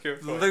 that's a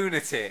good. Point.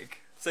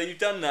 Lunatic. So you've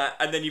done that,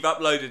 and then you've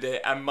uploaded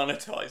it and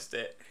monetized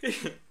it.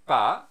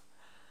 But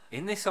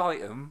in this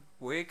item,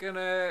 we're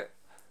gonna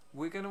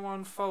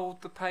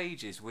unfold the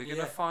pages. We're gonna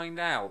Yeah. find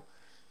out,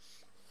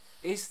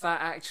 is that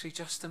actually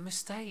just a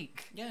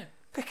mistake? Yeah.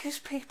 Because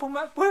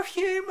we're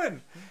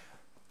human.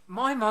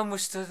 My mum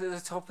was stood at the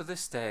top of the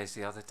stairs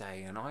the other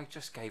day, and I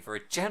just gave her a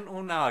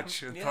gentle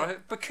nudge,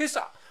 because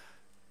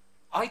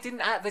I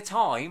didn't at the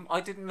time. I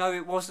didn't know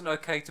it wasn't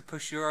okay to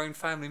push your own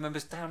family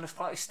members down a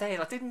flight of stairs.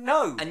 I didn't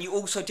know. And you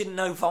also didn't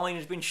know Vine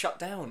had been shut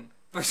down.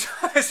 But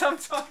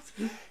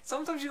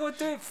sometimes you got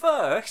to do it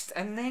first,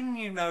 and then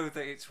you know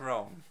that it's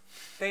wrong.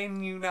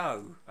 Then you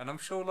know, and I'm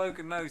sure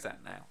Logan knows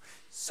that now.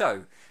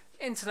 So,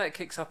 internet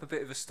kicks up a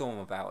bit of a storm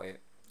about it.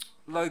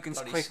 Logan's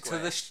Bloody quick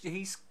square.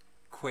 he's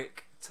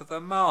quick to the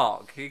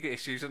mark. He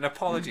issues an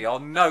apology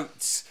on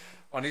notes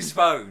on his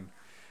phone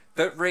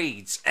that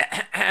reads,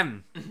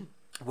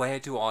 "Where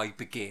do I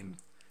begin?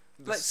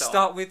 Let's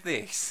start with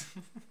this.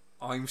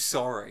 I'm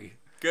sorry."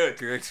 Good.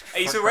 Good.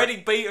 He's already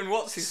beaten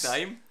what's his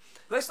name.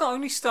 Let's not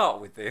only start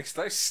with this,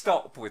 let's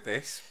stop with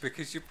this,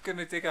 because you're going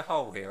to dig a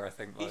hole here, I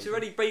think. He's Logan.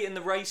 already beaten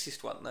the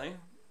racist one though.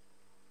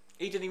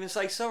 He didn't even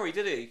say sorry,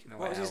 did he? No,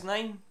 What was his wow.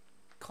 name?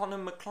 Connor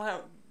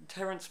McLeod,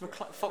 Terence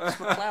McLeod, Fox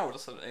McLeod or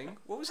something.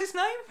 What was his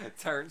name?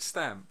 Terence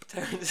Stamp.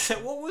 Terence.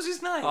 What was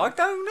his name? I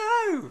don't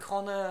know.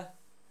 Connor.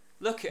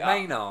 Look it up.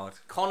 Maynard.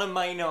 Connor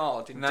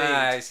Maynard, indeed.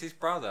 Nah, it's his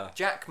brother.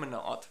 Jack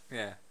Maynard.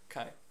 Yeah.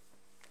 Okay.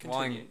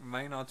 Continue.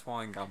 Maynard's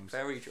wine gums.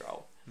 Very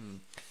droll.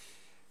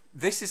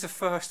 This is a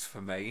first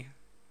for me.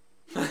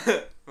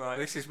 Right.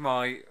 This is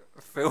my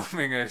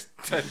filming a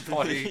dead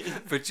body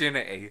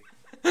virginity.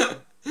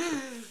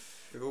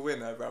 You're a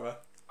winner, brother.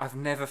 I've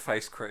never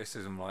faced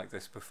criticism like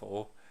this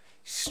before.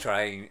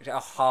 Strange,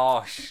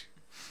 harsh.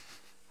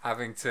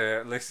 Having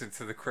to listen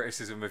to the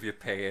criticism of your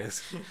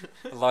peers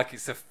like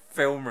it's a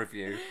film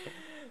review.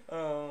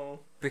 Oh.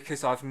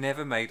 Because I've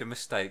never made a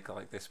mistake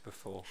like this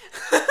before.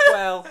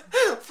 Well,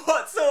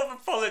 What sort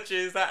of apology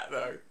is that,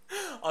 though?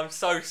 I'm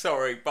so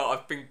sorry, but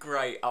I've been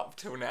great up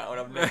till now, and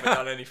I've never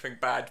done anything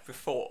bad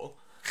before.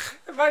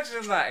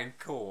 imagine that in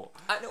court.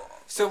 I know.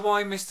 So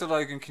why, Mr.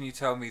 Logan, can you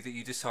tell me that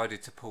you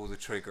decided to pull the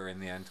trigger in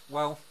the end?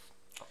 Well,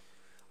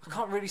 I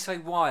can't really say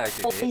why I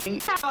did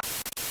it.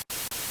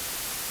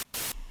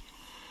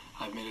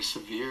 I've made a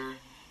severe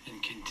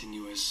and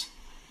continuous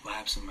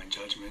lapse in my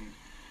judgment,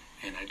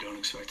 and I don't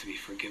expect to be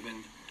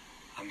forgiven.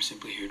 I'm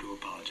simply here to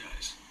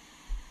apologize.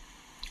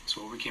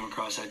 So what we came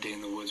across that day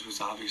in the woods was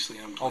obviously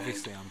unplanned.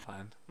 Obviously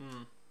unplanned.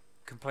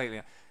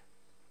 Completely.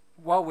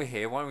 While we're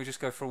here, why don't we just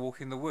go for a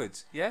walk in the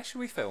woods? Yeah, should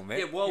we film it?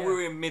 Yeah, while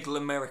we're in Middle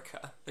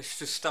America, let's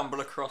just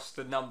stumble across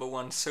the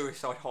 #1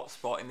 suicide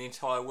hotspot in the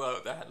entire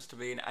world that happens to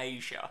be in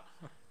Asia.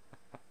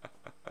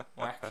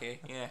 Wacky,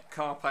 yeah.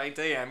 Carpe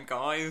diem,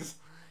 guys.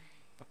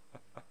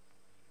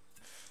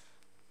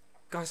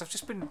 Guys, I've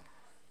just been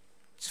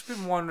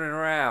wandering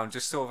around,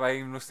 just sort of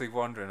aimlessly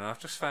wandering, and I've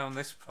just found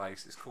this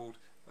place. It's called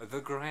the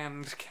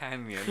Grand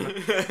Canyon.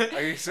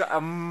 It's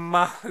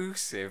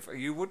massive.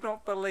 You would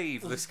not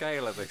believe the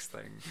scale of this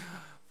thing.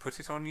 Put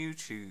it on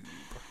YouTube.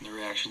 The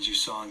reactions you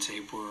saw on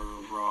tape were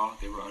raw,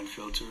 they were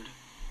unfiltered.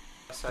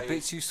 The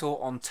bits you saw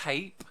on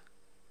tape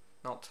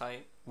Not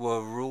tape.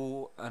 were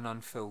raw and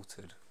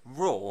unfiltered.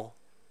 Raw?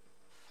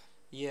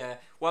 Yeah.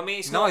 Well, I mean,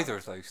 it's not. Neither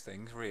of those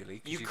things, really.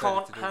 'cause You you've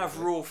can't edited all have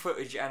of it. raw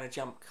footage and a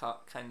jump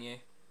cut, can you?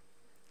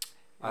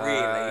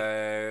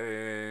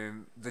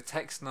 Really? The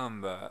text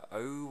number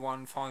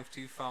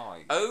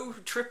 01525.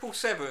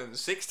 0777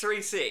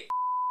 636.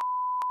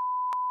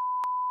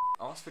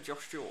 Ask for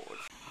Josh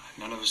George.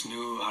 None of us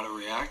knew how to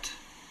react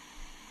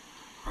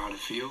or how to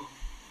feel.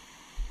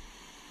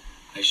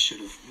 I should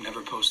have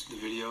never posted the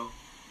video.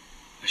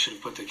 I should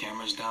have put the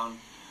cameras down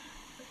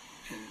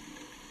and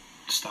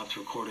stopped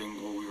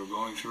recording what we were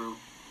going through.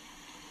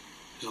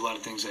 There's a lot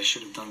of things I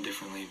should have done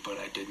differently, but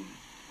I didn't.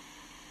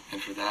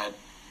 And for that,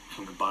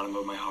 from the bottom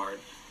of my heart,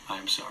 I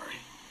am sorry.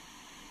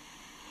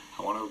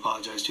 I want to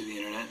apologize to the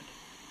internet.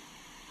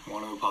 I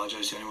want to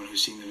apologize to anyone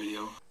who's seen the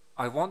video.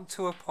 I want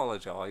to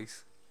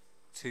apologise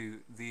to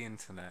the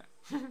internet.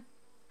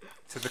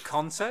 To the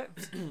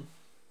concept?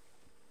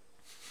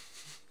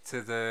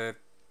 To the...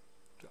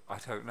 I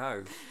don't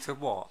know. To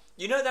what?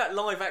 You know that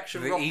live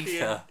action The Rocky?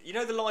 ether. You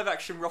know the live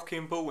action Rocky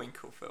and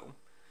Bullwinkle film?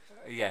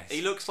 Yes.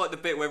 He looks like the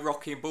bit where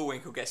Rocky and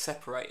Bullwinkle get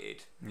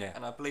separated. Yeah.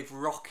 And I believe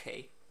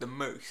Rocky, the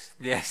moose,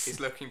 Yes. is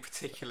looking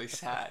particularly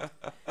sad.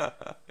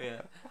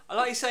 Yeah. I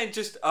like you saying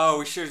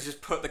we should have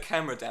just put the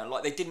camera down.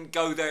 Like they didn't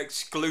go there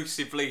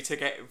exclusively to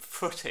get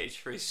footage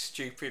for his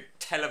stupid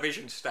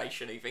television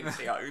station he thinks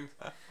he owns.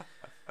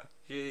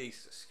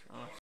 Jesus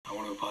Christ. I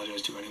want to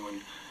apologize to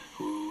anyone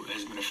who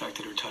has been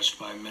affected or touched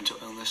by mental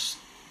illness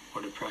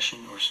or depression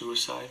or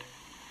suicide.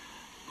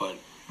 But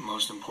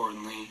most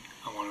importantly,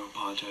 I want to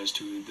apologize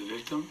to the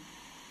victim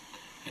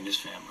and his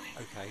family.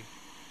 Okay.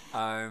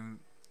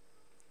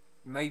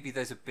 Maybe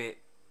there's a bit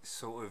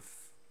sort of...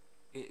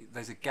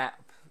 there's a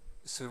gap,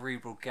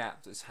 cerebral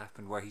gap that's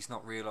happened where he's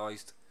not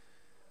realised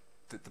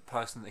that the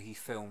person that he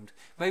filmed...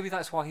 Maybe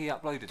that's why he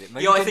uploaded it.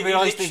 Maybe Yeah, I he think didn't he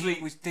realise that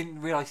literally-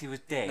 didn't realise he was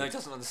dead. No, he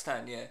doesn't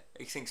understand, yeah.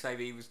 He thinks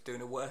maybe he was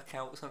doing a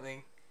workout or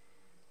something.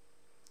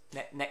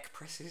 Neck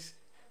presses.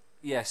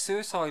 Yeah,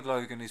 Suicide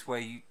Logan is where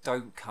you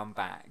don't come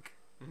back.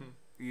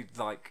 You'd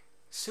like...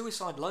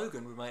 Suicide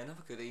Logan would make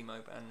another good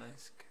emo band name.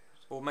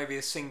 Or maybe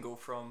a single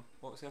from...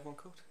 What was the other one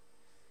called?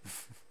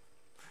 Can't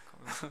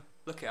remember.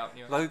 Look it up.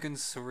 Anyway.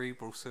 Logan's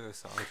Cerebral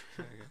Suicide.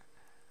 There you go.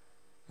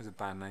 There's a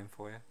band name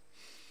for you.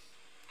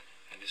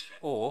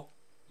 Or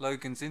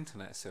Logan's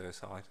Internet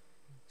Suicide.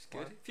 It's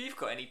good. If you've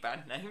got any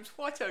band names,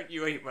 why don't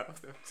you email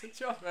them to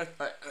John?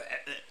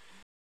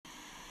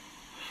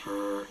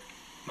 For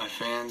my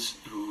fans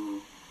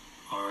who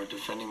are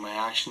defending my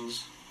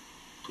actions,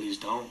 please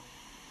don't.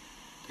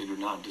 They do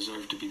not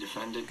deserve to be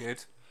defended.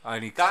 Good.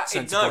 Only That-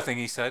 sensible no. thing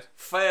he said.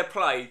 Fair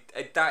play.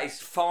 That is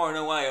far and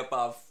away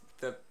above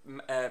the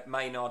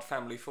Maynard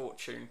family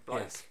fortune.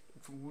 Like, Yes.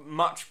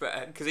 much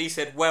better. Because he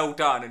said, well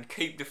done, and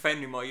keep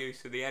defending my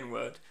use of the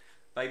N-word.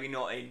 Maybe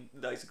not in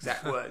those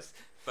exact words,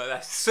 but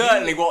that's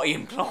certainly what he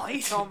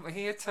implied. Tom,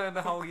 he had turned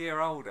a whole year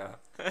older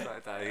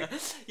that day.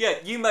 Yeah,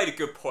 you made a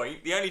good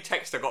point. The only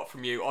text I got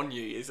from you on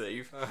New Year's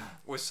Eve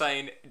was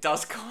saying,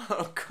 does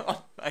Con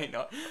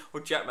Maynard,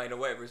 or Jack Maynard,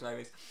 whatever his name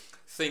is,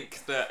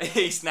 think that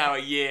he's now a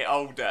year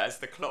older as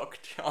the clock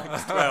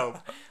chimes 12?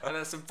 And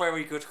that's a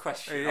very good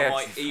question. Yes. I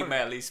might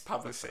email his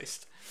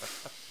publicist.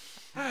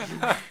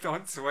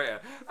 On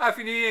Twitter.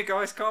 Happy New Year,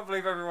 guys. Can't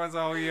believe everyone's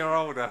a whole year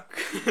older.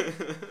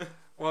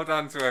 Well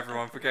done to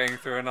everyone for getting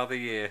through another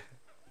year.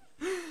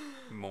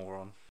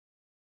 Moron.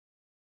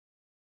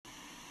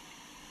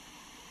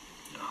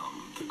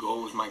 The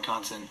goal with my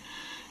content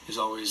is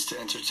always to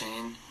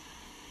entertain,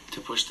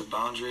 to push the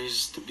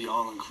boundaries, to be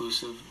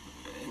all-inclusive.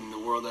 In the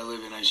world I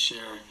live in, I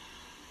share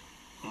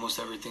almost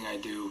everything I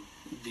do.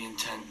 The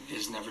intent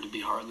is never to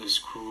be heartless,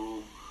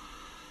 cruel,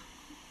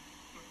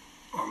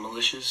 or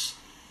malicious.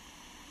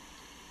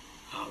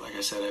 Like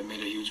I said, I've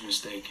made a huge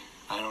mistake.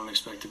 I don't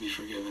expect to be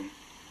forgiven.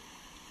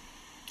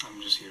 I'm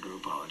just here to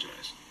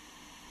apologize.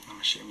 I'm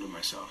ashamed of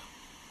myself.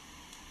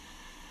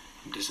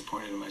 I'm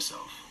disappointed in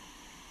myself.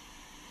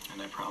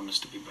 And I promise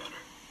to be better.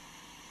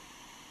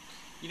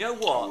 You know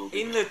what?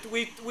 In the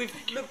we've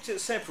looked at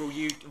several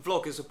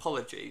vloggers'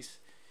 apologies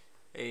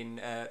in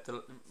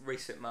the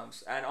recent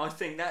months, and I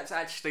think that's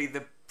actually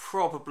the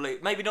probably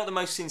maybe not the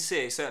most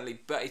sincere, certainly,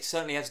 but it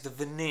certainly has the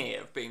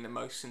veneer of being the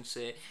most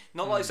sincere.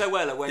 Not like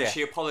Zoella when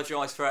she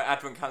apologised for her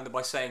advent calendar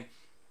by saying,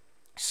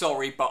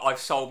 "Sorry, but I've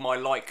sold my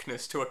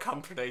likeness to a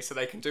company so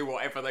they can do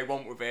whatever they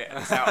want with it and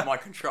it's out of my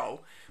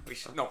control,"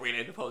 which is not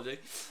really an apology.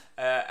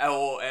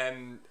 Or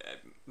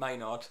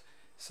Maynard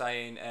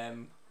saying,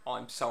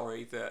 "I'm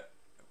sorry that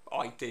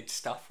I did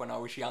stuff when I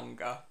was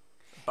younger,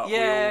 but we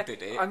all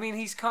did it." I mean,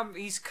 he's come.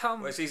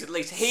 Whereas he's at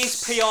least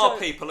his PR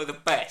people are the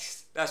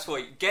best. That's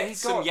what get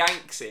some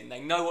Yanks in.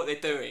 They know what they're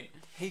doing.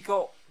 He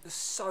got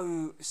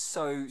so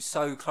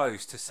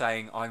close to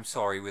saying I'm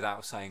sorry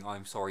without saying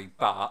I'm sorry,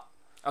 but.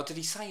 Oh, did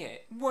he say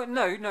it? Well,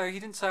 no, he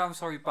didn't say I'm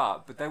sorry,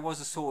 but there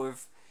was a sort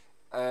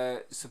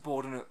of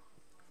subordinate.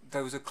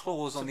 There was a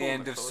clause on the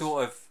end of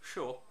sort of.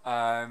 Sure.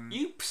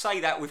 You say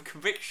that with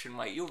conviction,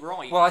 mate. You're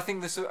right. Well, I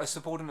think a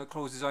subordinate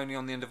clause is only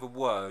on the end of a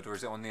word, or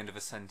is it on the end of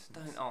a sentence?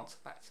 Don't answer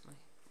back to me.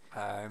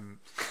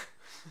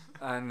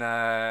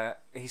 And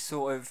he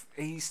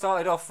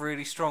started off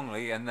really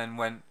strongly, and then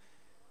went,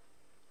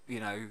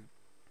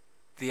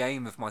 the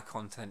aim of my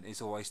content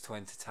is always to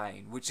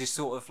entertain, which is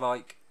sort of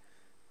like,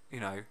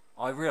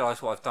 I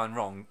realise what I've done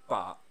wrong,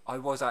 but I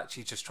was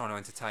actually just trying to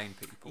entertain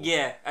people.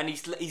 Yeah, and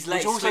he's let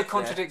which also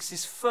contradicts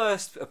his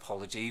first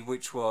apology,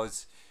 which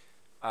was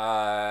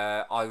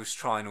I was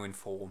trying to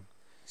inform.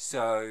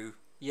 So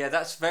yeah,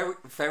 that's very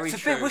true.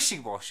 It's a bit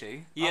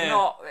wishy-washy.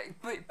 Yeah,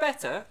 but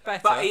better.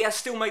 But he has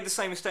still made the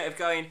same mistake of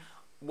going,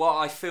 "Well,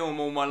 I film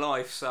all my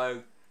life,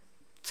 so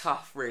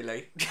tough,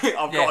 really.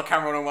 I've got a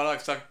camera on all my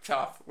life, so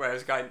tough."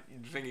 Whereas the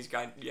thing is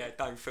going, "Yeah,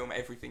 don't film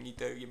everything you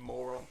do, you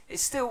moron."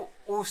 It's still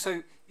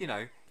also, you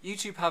know,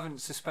 YouTube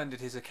haven't suspended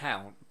his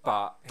account,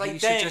 but They he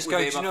should didn't just with go.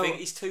 him. Do you I know? think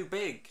he's too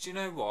big. Do you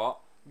know what?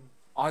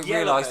 I Yellow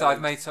realised I've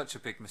bird. made such a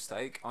big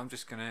mistake. I'm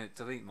just gonna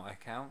delete my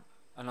account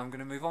and I'm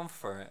gonna move on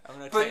for it. I'm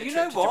gonna But take a you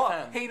trip know to what?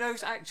 Japan. He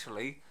knows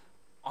actually.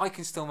 I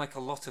can still make a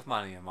lot of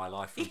money in my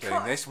life from You doing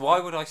can't- this. Why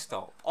would I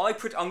stop? I'm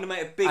gonna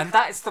make a big. And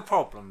that's the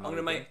problem. I'm going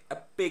to Logan. make a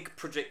big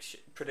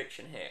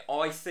prediction here.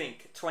 I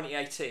think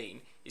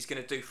 2018 is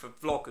going to do for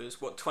vloggers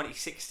what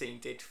 2016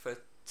 did for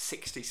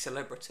 60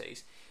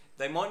 celebrities.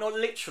 They might not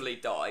literally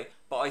die,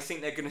 but I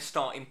think they're going to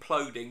start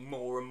imploding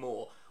more and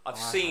more. I've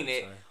seen hope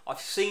it. so. I've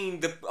seen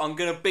the. I'm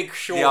going to Big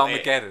Short The it.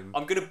 Armageddon.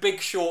 I'm going to Big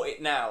Short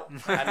it now,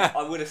 and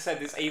I would have said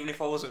this even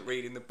if I wasn't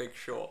reading the Big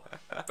Short.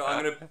 But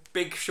I'm going to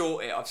Big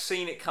Short it. I've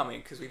seen it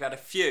coming because we've had a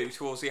few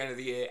towards the end of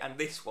the year, and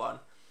this one,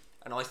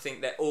 and I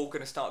think they're all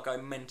going to start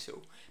going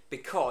mental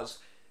because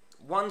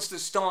ones that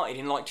started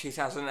in like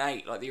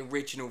 2008, like the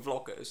original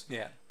vloggers,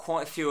 Yeah.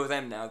 quite a few of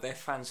them now, their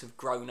fans have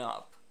grown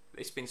up.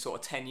 It's been sort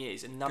of 10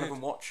 years, and none of Good.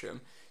 them watch them.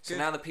 So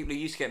Good. now the people who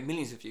used to get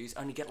millions of views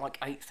only get like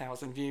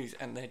 8,000 views,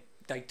 and they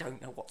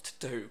don't know what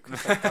to do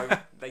because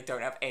they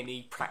don't have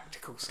any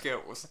practical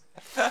skills.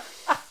 And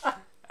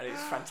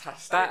it's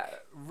fantastic.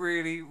 That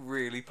really,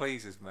 really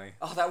pleases me.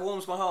 Oh, that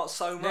warms my heart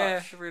so much. Yeah,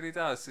 it really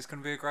does. It's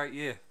going to be a great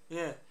year.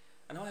 Yeah.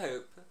 And I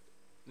hope.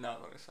 No, I'm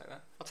not going to say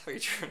that. I'll tell you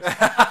the truth.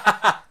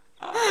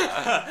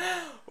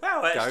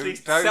 Wow, actually,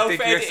 Don't dig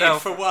self-edited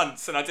yourself. for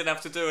once, and I didn't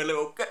have to do a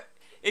little.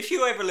 If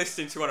you ever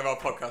listen to one of our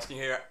podcasts and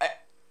you hear,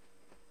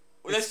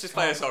 well, let's just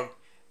play a song.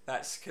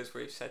 That's because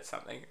we've said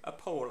something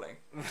appalling.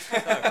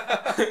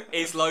 So,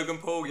 is Logan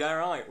Paul? Yeah,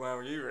 right.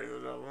 Well, you really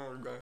don't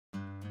know.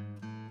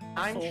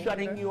 I'm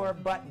shutting your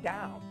butt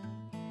down.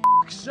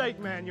 Sake,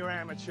 man, you're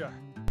amateur.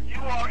 You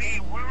are a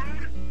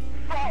rude,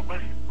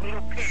 thoughtless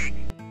little pig.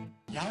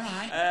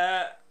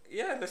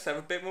 Yeah, let's have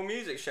a bit more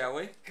music, shall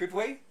we? Could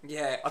we?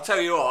 Yeah, I'll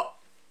tell you what.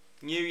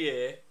 New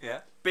Year, Yeah.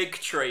 big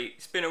treat.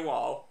 It's been a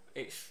while.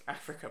 It's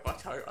Africa by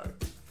Toto.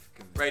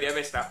 Radio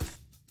Vista.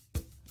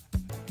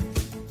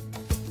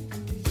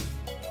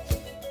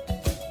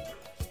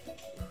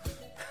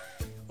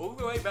 All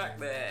the way back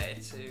there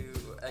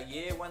to a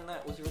year when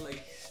that was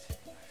released.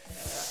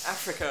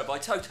 Africa by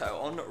Toto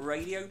on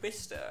Radio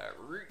Vista.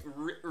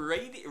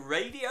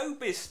 Radio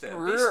Vista.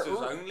 Vista's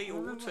only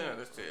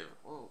alternative.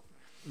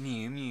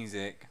 New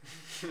music.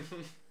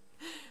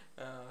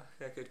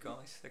 They're good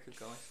guys. They're good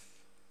guys.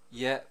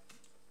 Yeah.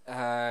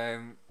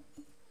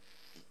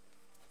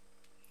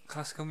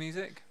 Classical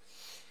music?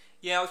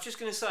 Yeah, I was just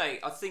going to say,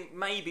 I think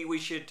maybe we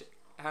should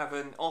have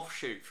an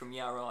offshoot from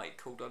Yeah Right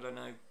called, I don't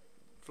know,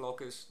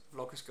 Vloggers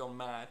Gone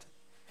Mad.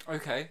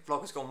 Okay.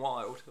 Vloggers Gone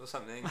Wild or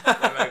something.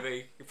 Or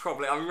maybe,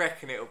 probably, I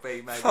reckon it'll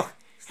be maybe.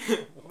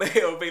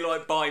 It'll be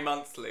like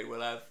bi-monthly,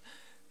 we'll have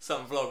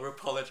some vlogger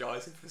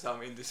apologising for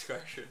some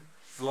indiscretion.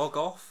 Vlog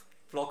off?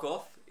 Vlog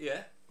off,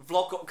 yeah.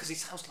 Vlog off, because it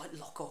sounds like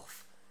log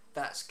off.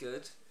 That's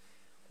good.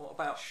 What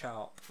about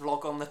Sharp.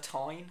 Vlog on the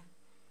Tyne?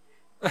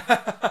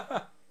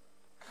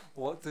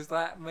 What does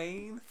that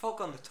mean?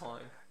 Vlog on the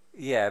Tyne.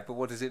 Yeah, but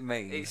what does it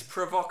mean? It's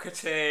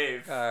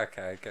provocative.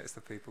 Okay, gets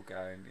the people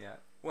going, yeah.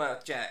 Well,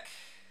 Jack,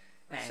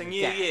 it's a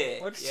new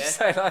year. What did yeah? you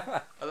say like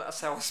that? Well,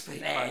 that's how I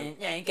speak, mate.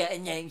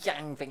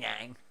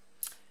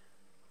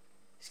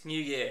 It's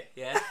new year,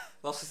 yeah?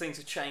 Lots of things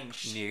have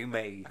changed. New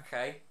me.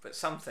 Okay, but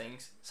some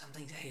things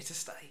are here to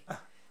stay.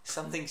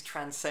 Some things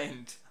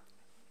transcend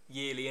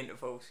yearly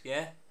intervals,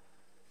 yeah?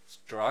 It's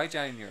dry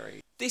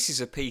January. This is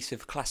a piece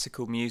of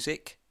classical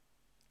music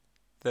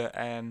that,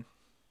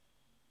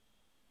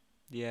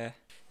 yeah.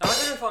 Now, I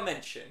don't know if I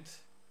mentioned,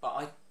 but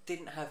I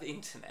didn't have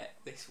internet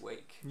this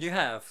week. You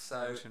have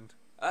So- mentioned.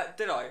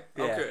 Did I?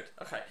 Oh, Yeah. good.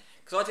 Okay.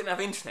 Because I didn't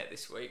have internet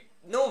this week.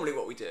 Normally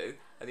what we do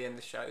at the end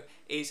of the show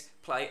is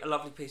play a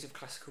lovely piece of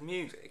classical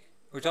music.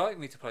 Would you like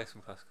me to play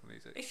some classical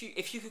music? If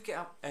you could get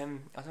up, I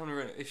don't want to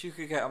ruin it. If you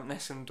could get up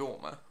Nessun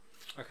Dorma,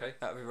 Okay.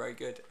 that would be very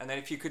good. And then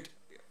if you could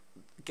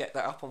get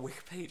that up on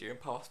Wikipedia and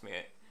pass me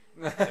it,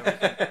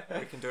 then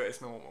we can do it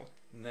as normal.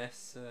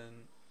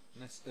 Nessun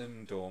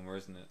Dorma,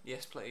 isn't it?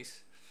 Yes,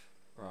 please.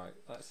 Right,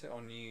 that's it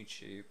on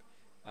YouTube.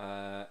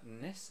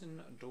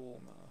 Nessun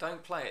Dorma.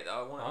 Don't play it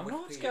though. I want it on I'm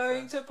not Wikipedia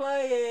going first. to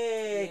play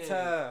it.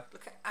 Yeah.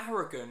 Look at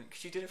arrogant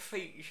because you did a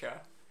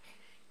feature.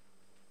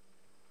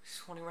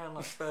 Swanning around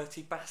like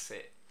Bertie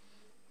Bassett.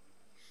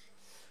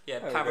 Yeah,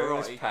 There we go,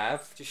 there's Pavarotti.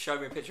 Pav. Just show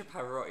me a picture of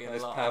Pavarotti and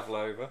There's laugh.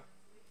 Pavlova.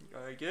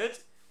 Very good.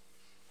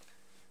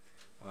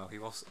 Well, he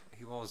was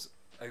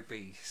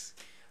obese.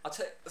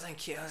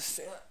 Thank you.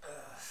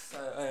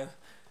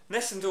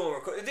 Nessun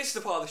Dorma. This is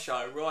the part of the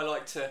show where I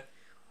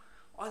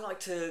like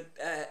to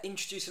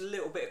introduce a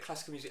little bit of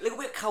classical music, a little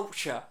bit of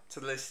culture to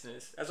the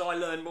listeners. As I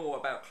learn more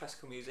about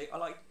classical music, I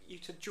like you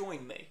to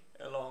join me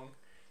along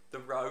the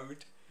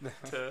road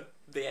to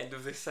the end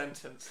of this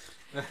sentence.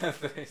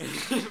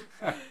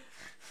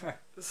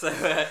 So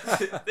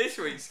this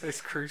week's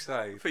This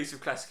crusade. piece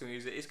of classical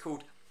music is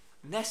called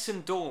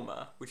Nessun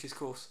Dorma, which is, of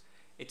course,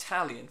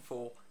 Italian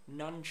for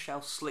 "None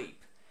Shall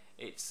Sleep."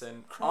 It's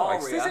an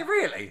Christ, aria. is it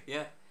really?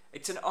 Yeah,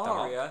 it's an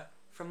aria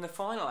from the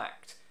final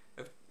act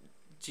of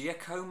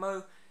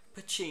Giacomo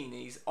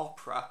Puccini's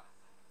opera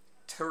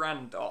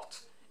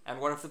Turandot, and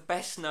one of the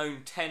best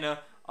known tenor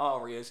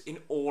arias in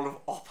all of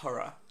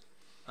opera.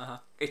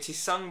 It is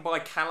sung by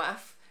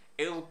Calaf,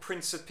 Il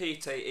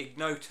Principite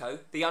Ignoto,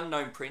 the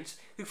unknown prince,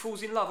 who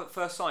falls in love at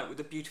first sight with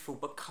the beautiful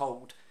but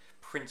cold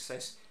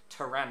Princess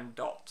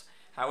Turandot.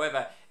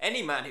 However,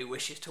 any man who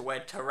wishes to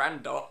wed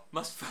Turandot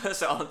must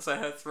first answer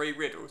her 3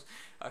 riddles.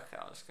 Okay,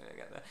 I'm just going to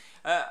get there.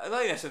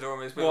 Lady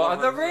Dorm is with What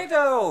are the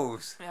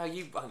riddles? No,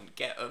 you won't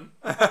get them.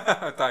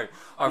 I don't.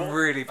 I'm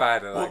really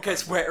bad at that. What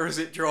gets wetter as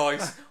it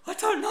dries? I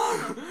don't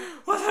know.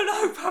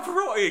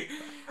 Pavarotti.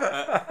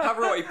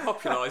 Pavarotti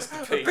popularised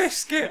the piece.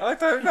 Biscuit, I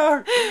don't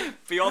know.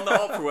 Beyond the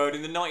opera world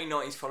in the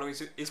 1990s following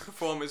his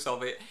performance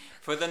of it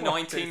for the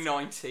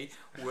 1990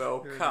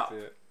 World Cup.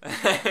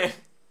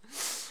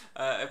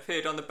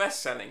 Appeared on the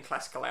best-selling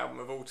classical album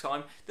of all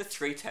time, The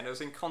Three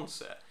Tenors in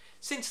Concert.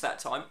 Since that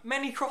time,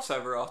 many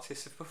crossover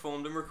artists have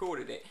performed and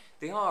recorded it.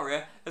 The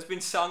aria has been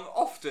sung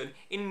often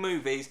in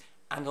movies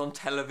and on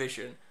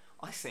television.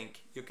 I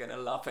think you're going to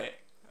love it.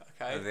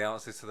 Okay? And the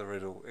answer to the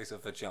riddle is a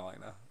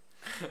vagina.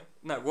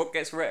 No, what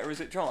gets wetter as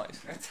it dries?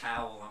 A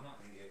towel, I'm not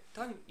an idiot.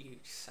 Don't you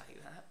say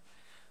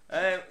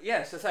that.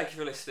 Yeah, so thank you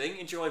for listening.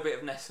 Enjoy a bit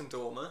of Ness and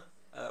Dormer.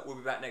 We'll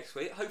be back next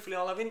week. Hopefully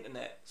I'll have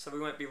internet, so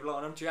we won't be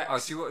relying on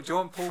Jack's do you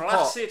want Paul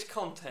flaccid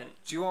content.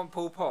 Do you want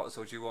Paul Potts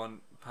or do you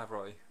want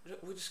Pavarotti?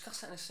 We'll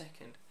discuss that in a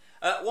second.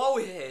 While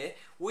we're here,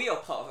 we are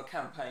part of a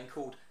campaign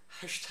called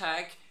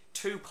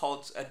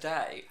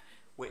 #2pods-a-day,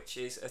 which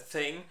is a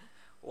thing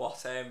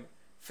what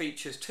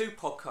features 2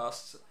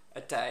 podcasts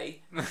a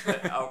day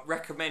that are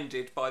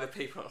recommended by the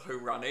people who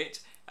run it,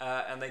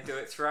 and they do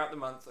it throughout the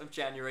month of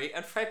January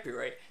and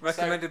February.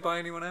 Recommended by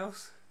anyone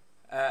else?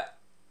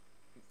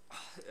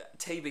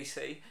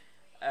 TBC.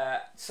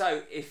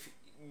 So if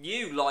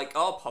you like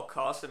our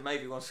podcast and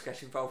maybe want to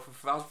get involved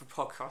with other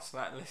podcasts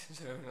and that and listen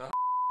to them,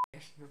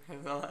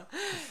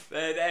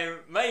 then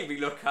maybe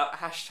look up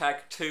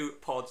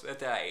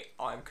 #2pods-a-day.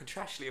 I'm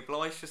contractually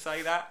obliged to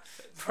say that.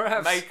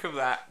 Perhaps make of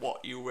that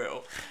what you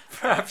will.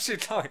 Perhaps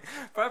you'd like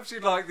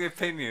the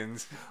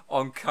opinions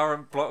on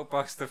current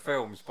blockbuster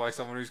films by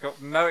someone who's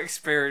got no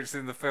experience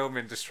in the film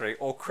industry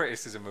or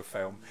criticism of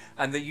film,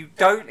 and that you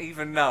don't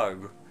even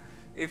know.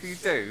 If you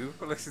do,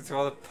 listen to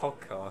other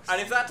podcasts.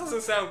 And if that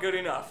doesn't sound good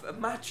enough,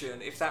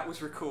 imagine if that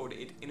was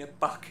recorded in a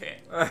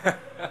bucket.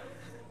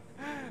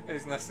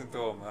 It's Ness and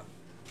Dormer.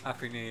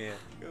 Happy New Year.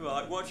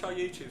 Right, watch our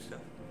YouTube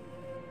stuff.